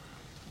Meikara?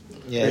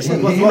 Yeah, he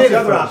made the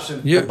other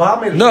option.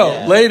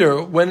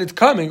 Later, when it's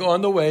coming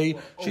on the way,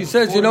 she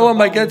says, you know what,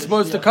 my get's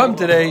supposed to come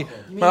today.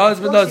 My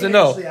husband doesn't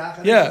know.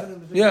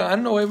 Yeah, I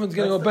don't know. Everyone's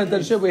going to go bent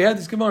that shit. We had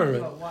this Gemara,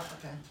 right?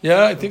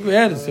 Yeah, I think we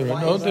had this.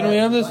 Right? No, didn't we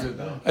have this?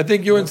 I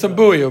think you in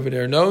Sambui over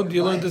there. No,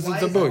 you learned this in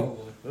Sambui.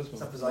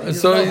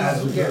 So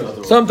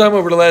sometime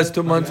over the last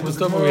 2 months, we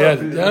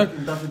had it. Yeah.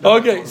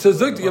 Okay, so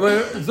Zuk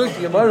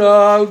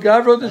Gemara,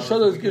 Gavro the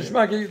Shalosh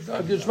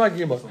Gishmaki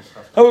Gemara.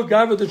 How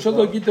Gavro the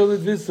Shalosh Gittin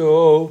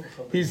Viso?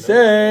 He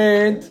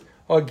sent.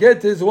 Or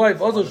get his wife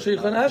also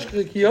Sheikhan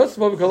Ashkri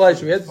Kiyosva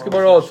B'Kalaisha. We had this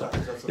Gemara also.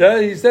 Yeah,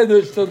 he said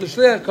so the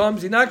shliach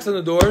comes, he knocks on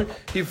the door,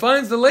 he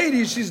finds the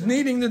lady, she's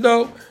kneading the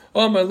dough.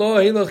 Oh my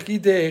Lord, hoilech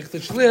gittin. The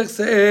shliach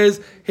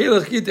says,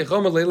 hoilech gittin. Oh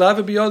my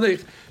Lord,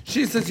 biyodech.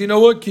 She says, you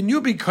know what? Can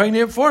you be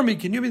kind for me?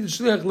 Can you be the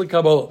shliach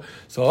lekabala?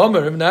 So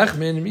Amar Ibn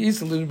Nachman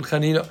Isal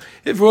B'Chanina.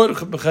 If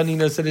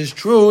B'Chanina said it's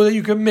true that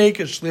you can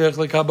make a shliach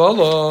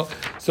lekabala,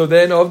 so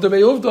then of the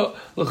me'uvda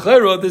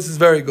l'chayra, this is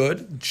very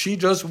good. She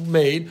just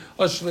made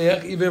a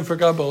shliach even for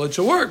kabala. It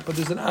should work, but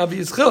there's an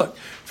obvious chilek.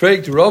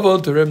 Freik to Ravo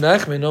to Reb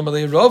Nachman.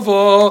 Normally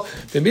Ravo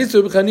the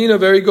mitzvah B'Chanina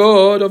very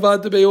good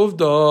about the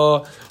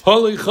me'uvda.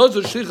 What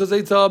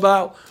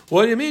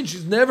do you mean?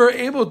 She's never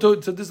able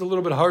to. So this is a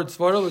little bit hard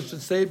svara. Let's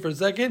just say it for a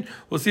second.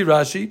 We'll see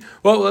Rashi.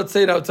 Well, let's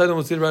say it outside and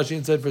we'll see Rashi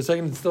inside for a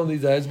second. It still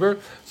needs iceberg.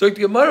 So the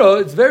Gemara,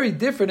 it's very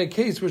different a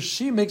case where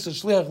she makes a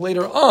shliach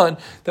later on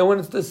than when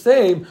it's the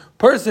same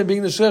person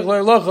being the shliach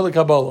l'halacha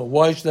kabala.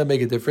 Why should that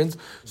make a difference?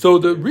 So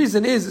the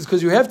reason is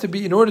because you have to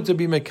be, in order to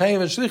be mekayim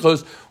and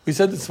shlichos, we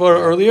said this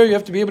svara earlier, you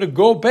have to be able to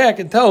go back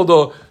and tell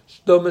the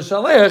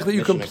Mishalech that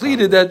you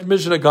completed that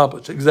mission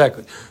accomplished.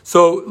 Exactly.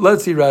 So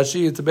let's see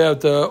Rashi. It's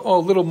about a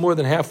little more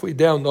than halfway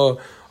down.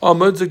 Yeah, we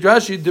have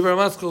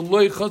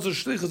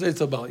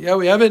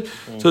it.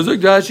 So Zuk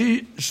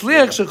Rashi,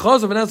 shliach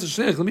shechaz of an answer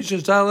shliach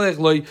l'mishin shalech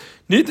loy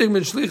nitig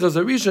min shlichas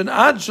arishan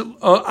ad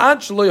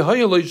shloy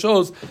haya loy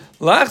shows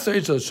lachser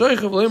ichal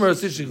shoychav lemer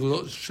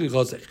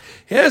shlichasech.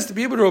 He has to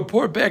be able to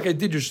report back. I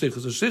did your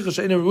shlichas. Shlichas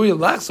she'ena ruya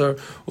lachser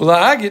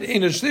ula'agid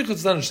ein a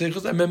shlichas not a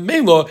shlichas. And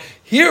memelo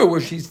here where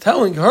he's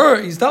telling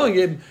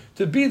him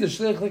to be the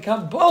shliach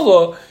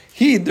lekabala.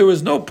 There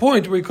was no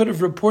point where he could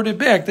have reported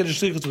back that his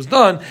shlichus was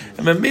done.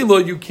 And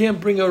Mamilo, you can't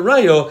bring a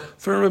raya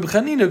for Reb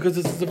Chanina because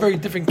this is a very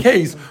different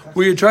case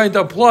where you're trying to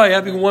apply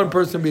having one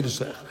person be the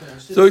shliach.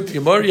 So the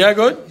Gemara, yeah,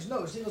 good.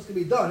 No, shlichus can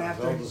be done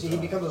after he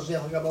becomes a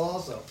shliach lekabala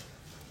also.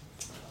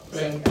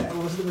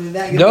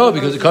 No,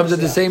 because it comes at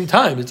the same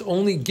time. It's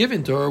only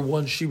given to her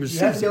once she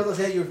receives it. You have to be able to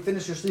say you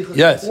finish your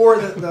shlichus before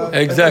the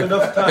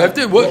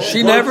exactly.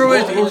 She never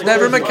was. It was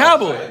never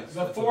makabel.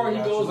 Before he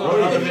goes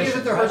on. Give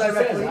it to her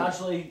directly.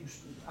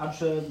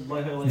 Actually,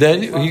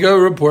 then you go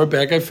report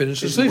back. I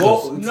finished the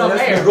shlichus. No,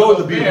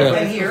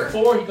 and here.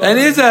 And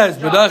he says,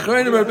 "But I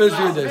heard about this."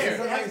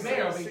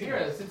 Since he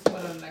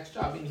went on the next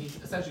job, he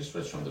essentially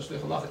switched from the shliach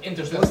halacha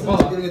into shliach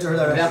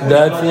kabala.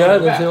 That's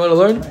what I want to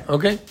learn.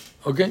 Okay.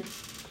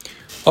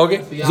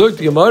 Zok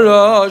the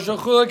Gemara,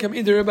 Shachula came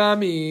either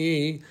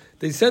Rabami.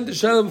 They sent the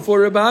Shiloh before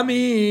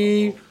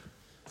Rabami.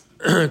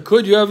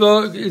 Could you have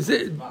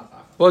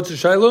what's the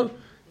Shiloh?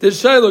 This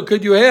Shiloh,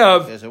 could you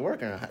have? Does it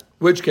work or not?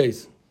 Which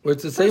case? Where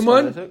it's the same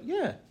one?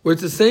 Yeah. Where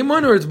it's the same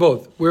one or it's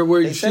both? Where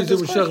she's in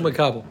Shach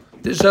Makabel?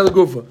 This Shiloh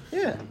Gufa.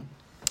 Yeah.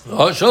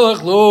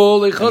 Shalach lo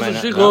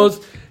lechos shichos.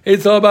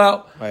 It's all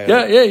about.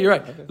 Yeah, you're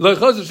right.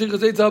 Lechos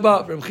shichos. It's all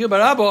about. From Chiyah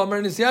bar Abba,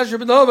 Amar Nisiyash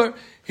ben Dover.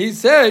 He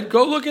said,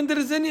 "Go look into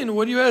this Indian.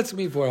 What are you asking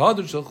me for?" How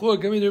many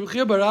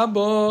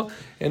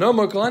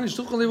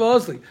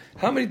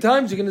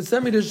times are you going to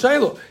send me to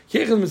Shiloh?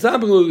 Just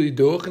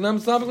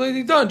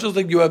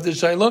like you have the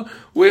Shiloh,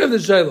 we have the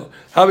Shiloh.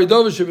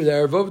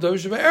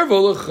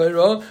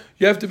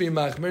 You have to be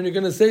machmer, and you're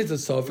going to say it's a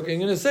suffix, and you're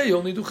going to say you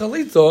only do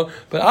chalitza,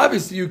 but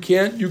obviously you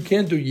can't do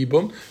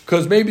yibum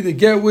because maybe the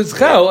get was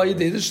chal, you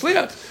did the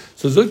shliach.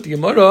 So zuk the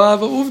Gemara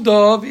have a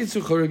uvdav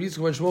itzuchor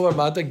yitzuch shmol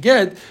armata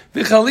get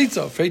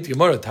v'chalitza. Afraid the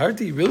Gemara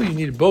tarti really you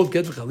need both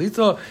get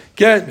v'chalitza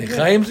get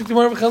mechayim zuk the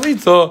Gemara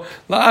v'chalitza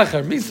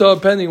la'achar misa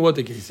depending what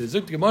the case is.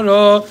 Zuk the Gemara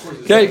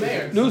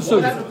okay new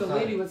sugi. That's what the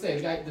lady would say.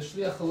 The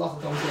shliach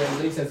halacha comes here and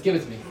the lady says give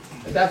it to me.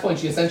 At that point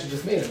she essentially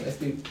just made it.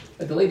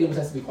 But the lady almost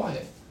has to be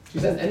quiet. She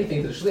says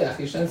anything to the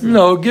shliach.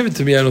 No, give it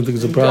to me. I don't think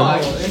it's a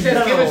problem.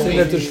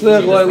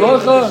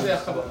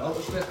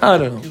 I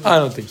don't know. I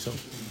don't think so.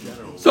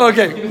 So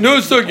okay,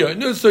 new sugya.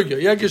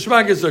 Yeah,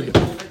 geshmak sugya.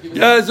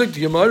 Yeah, zuk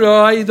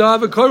Gemara. I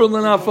have a korul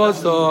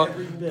nafasa.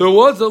 There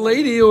was a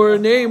lady, or her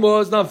name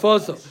was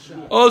Nafasa.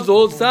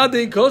 Ozol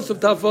Sadi Kosov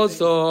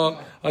Tafasa.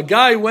 A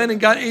guy went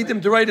and got Edom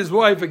to write his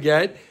wife a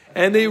get,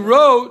 and they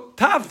wrote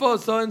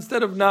Tafasa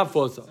instead of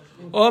Nafasa.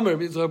 Omer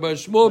Mitzvah Bar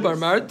Shmuel Bar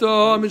Marta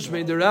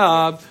Mishmei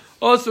Derav.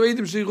 Also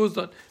Edom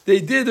Shlichus.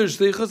 They did their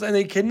shlichus, and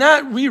they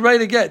cannot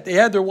rewrite a get. They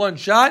had their one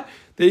shot.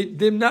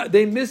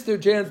 They missed their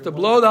chance to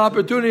blow the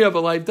opportunity of a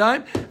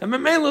lifetime, and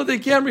Mamelo they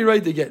can't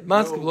rewrite the get.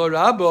 What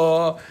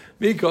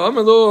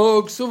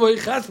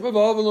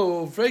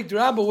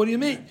do you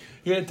mean?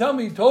 You're going to tell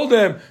me he told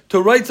them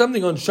to write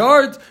something on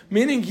shards,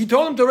 meaning he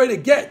told them to write a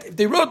get. If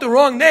they wrote the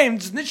wrong name,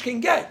 it's nish can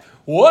get.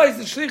 Why is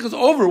the shlichus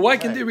over? Why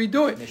can't they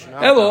redo it?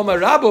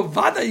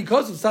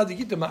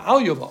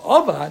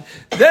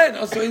 Then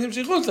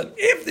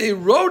if they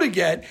wrote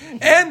again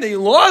and they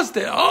lost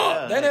it,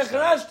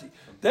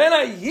 then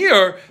I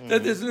hear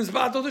that there's an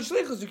isbato the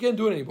shlichus. You can't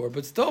do it anymore.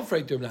 But still,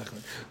 afraid to Reb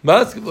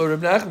Nachman.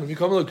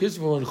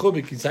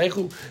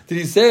 Did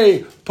he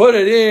say put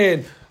it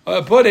in?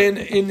 Put in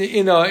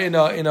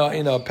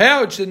a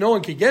pouch that no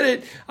one can get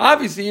it.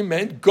 Obviously, he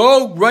meant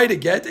go write a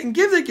get and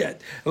give the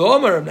get. I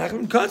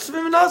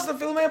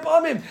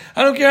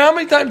don't care how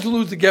many times you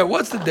lose the get.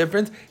 What's the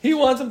difference? He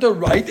wants them to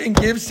write and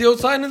give, seal,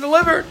 sign, and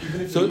deliver.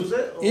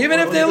 Even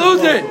if they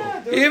lose it.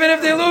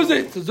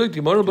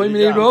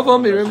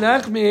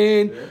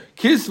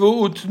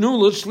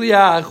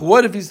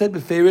 What if he said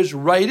beferish,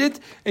 write it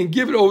and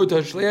give it over to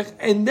a shliach,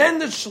 and then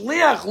the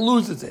shliach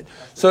loses it?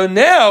 So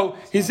now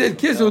he said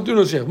kisvu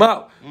utnu shliach.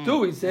 Now, do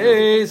we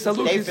say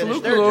saluki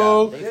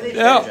salukulo?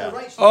 Yeah.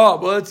 Oh,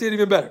 well, let's see it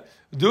even better.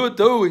 Do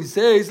we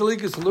say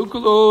saluki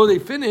salukulo? They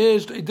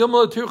finished.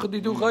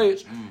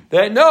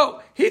 That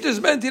no, he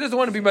just meant he doesn't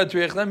want to be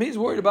matriach them. He's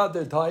worried about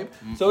their time,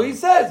 so he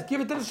says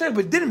give it to the shliach.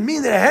 But it didn't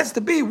mean that it has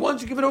to be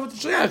once you give it over to the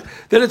shliach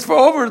that it's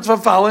for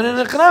fallen and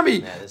a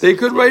chanami. They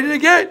could write it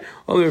again.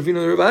 What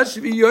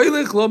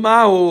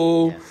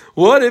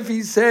if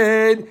he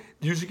said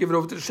you should give it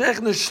over to the shliach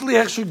and the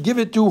shliach should give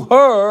it to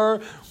her?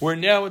 Where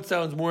now it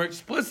sounds more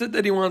explicit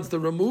that he wants to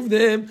remove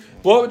them.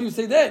 What would you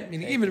say then? I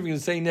mean, even if you're going to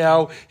say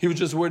now he was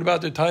just worried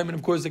about their time and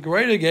of course they can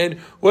write it again.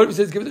 What if he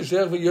says give it to the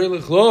shliach for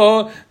yoilech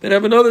lo? Then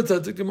have another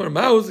tzad. Take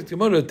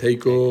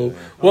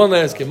one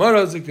last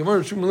Gemara. So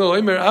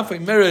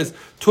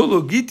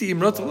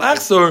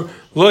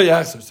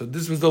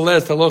this was the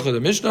last halacha of the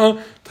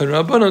Mishnah. These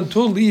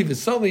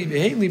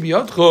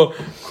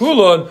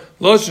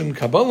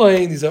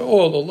are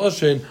all the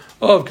lashon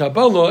of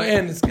kabala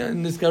and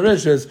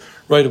niskareshes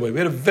right away. We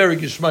had a very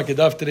geshmak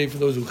edaf today for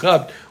those who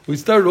chapped. We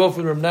started off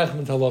with Reb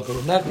Nachman's halacha.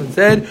 Reb Nachman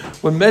said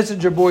when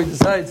messenger boy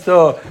decides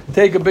to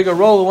take a bigger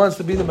role and wants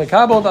to be the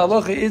makabel, the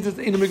halacha is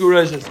in the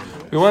migureshes.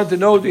 We want to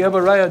know, do you have a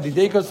raya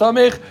dideka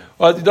samech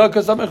or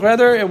didaka samech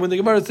rather? And when the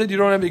Gemara said you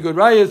don't have any good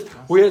rayas,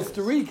 we had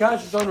 3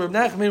 kashas on Reb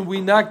Nachman. We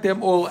knocked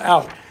them all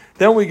out.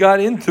 Then we got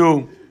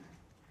into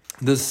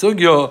the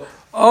sugya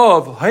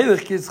of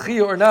hoilech kzchi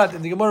or not,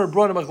 and the Gemara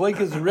brought a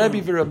machlekes Rebbe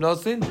v'Reb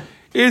Nosson.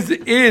 Is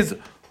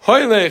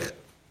hoilech,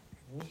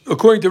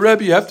 according to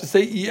Rebbe, you have to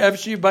say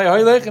efshi by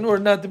hoilech in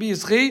order not to be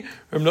kzchi.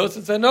 Reb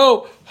Nosson said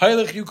no,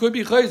 hoilech you could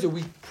be chayzer.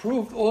 We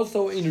proved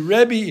also in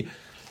Reb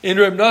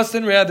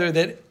Nosson rather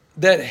that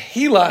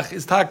hilach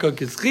is taka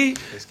kzchi.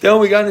 Then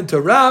we got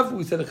into Rav.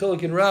 We said a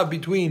chiluk in Rav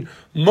between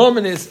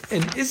mominus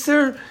and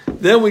iser.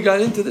 Then we got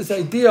into this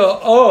idea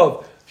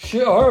of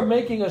her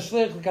making a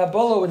shliach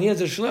kabala when he has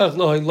a shliach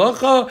lo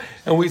hoilech,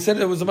 and we said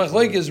it was a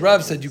machlekes.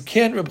 Rav said you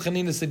can't. Reb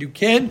Chanina said you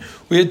can.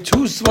 We had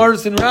 2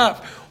 svaras in Rav.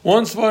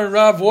 One svar in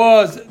Rav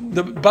was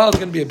the Baal is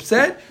going to be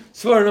upset.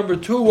 Svar number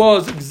 2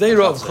 was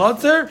gzeira of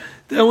chatzer.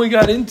 Then we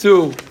got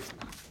into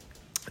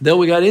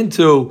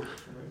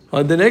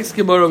the next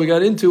Gemara we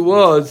got into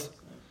was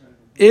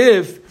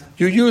if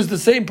you use the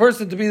same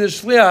person to be the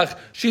shliach,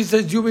 she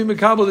says you be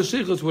mekabel the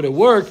shlichus, would it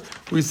work?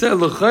 We said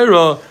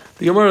l'chayra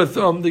The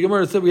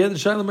Gemara said, we had the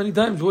Shaila many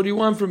times, what do you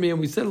want from me? And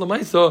we said,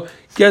 Lamaisa,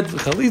 get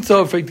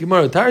v'chalitza, for the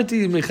Gemara,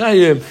 Tarti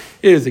Mechayim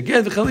is a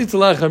get v'chalitza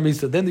lachar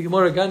misa. Then the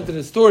Gemara got into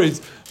the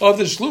stories of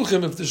the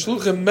shluchim. If the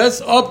shluchim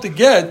mess up the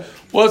get,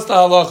 what's the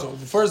halacha?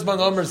 The first man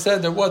Omer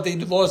said that they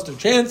lost their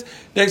chance.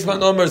 Next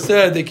man Omer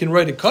said they can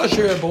write a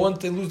kosher, but once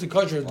they lose the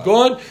kosher, it's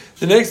gone.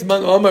 The next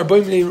man Omer,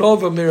 the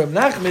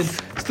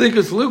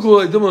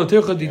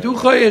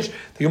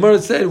Gemara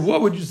said,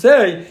 what would you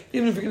say,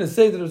 even if you're going to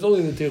say that it was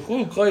only the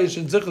Teichul, Chayesh,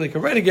 and Zikr, they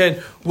can write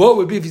again, what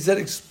would be if he said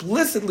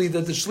explicitly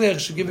that the shliach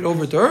should give it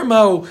over to her?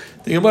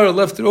 The Gemara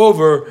left it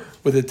over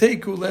with a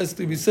teiku.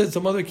 Lastly, we said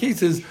some other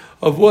cases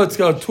of what's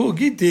called tul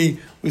giti.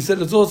 We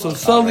said it's also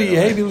sali,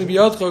 hevi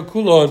libiyatcha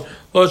kulon,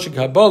 lo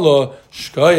kabala, shkaya.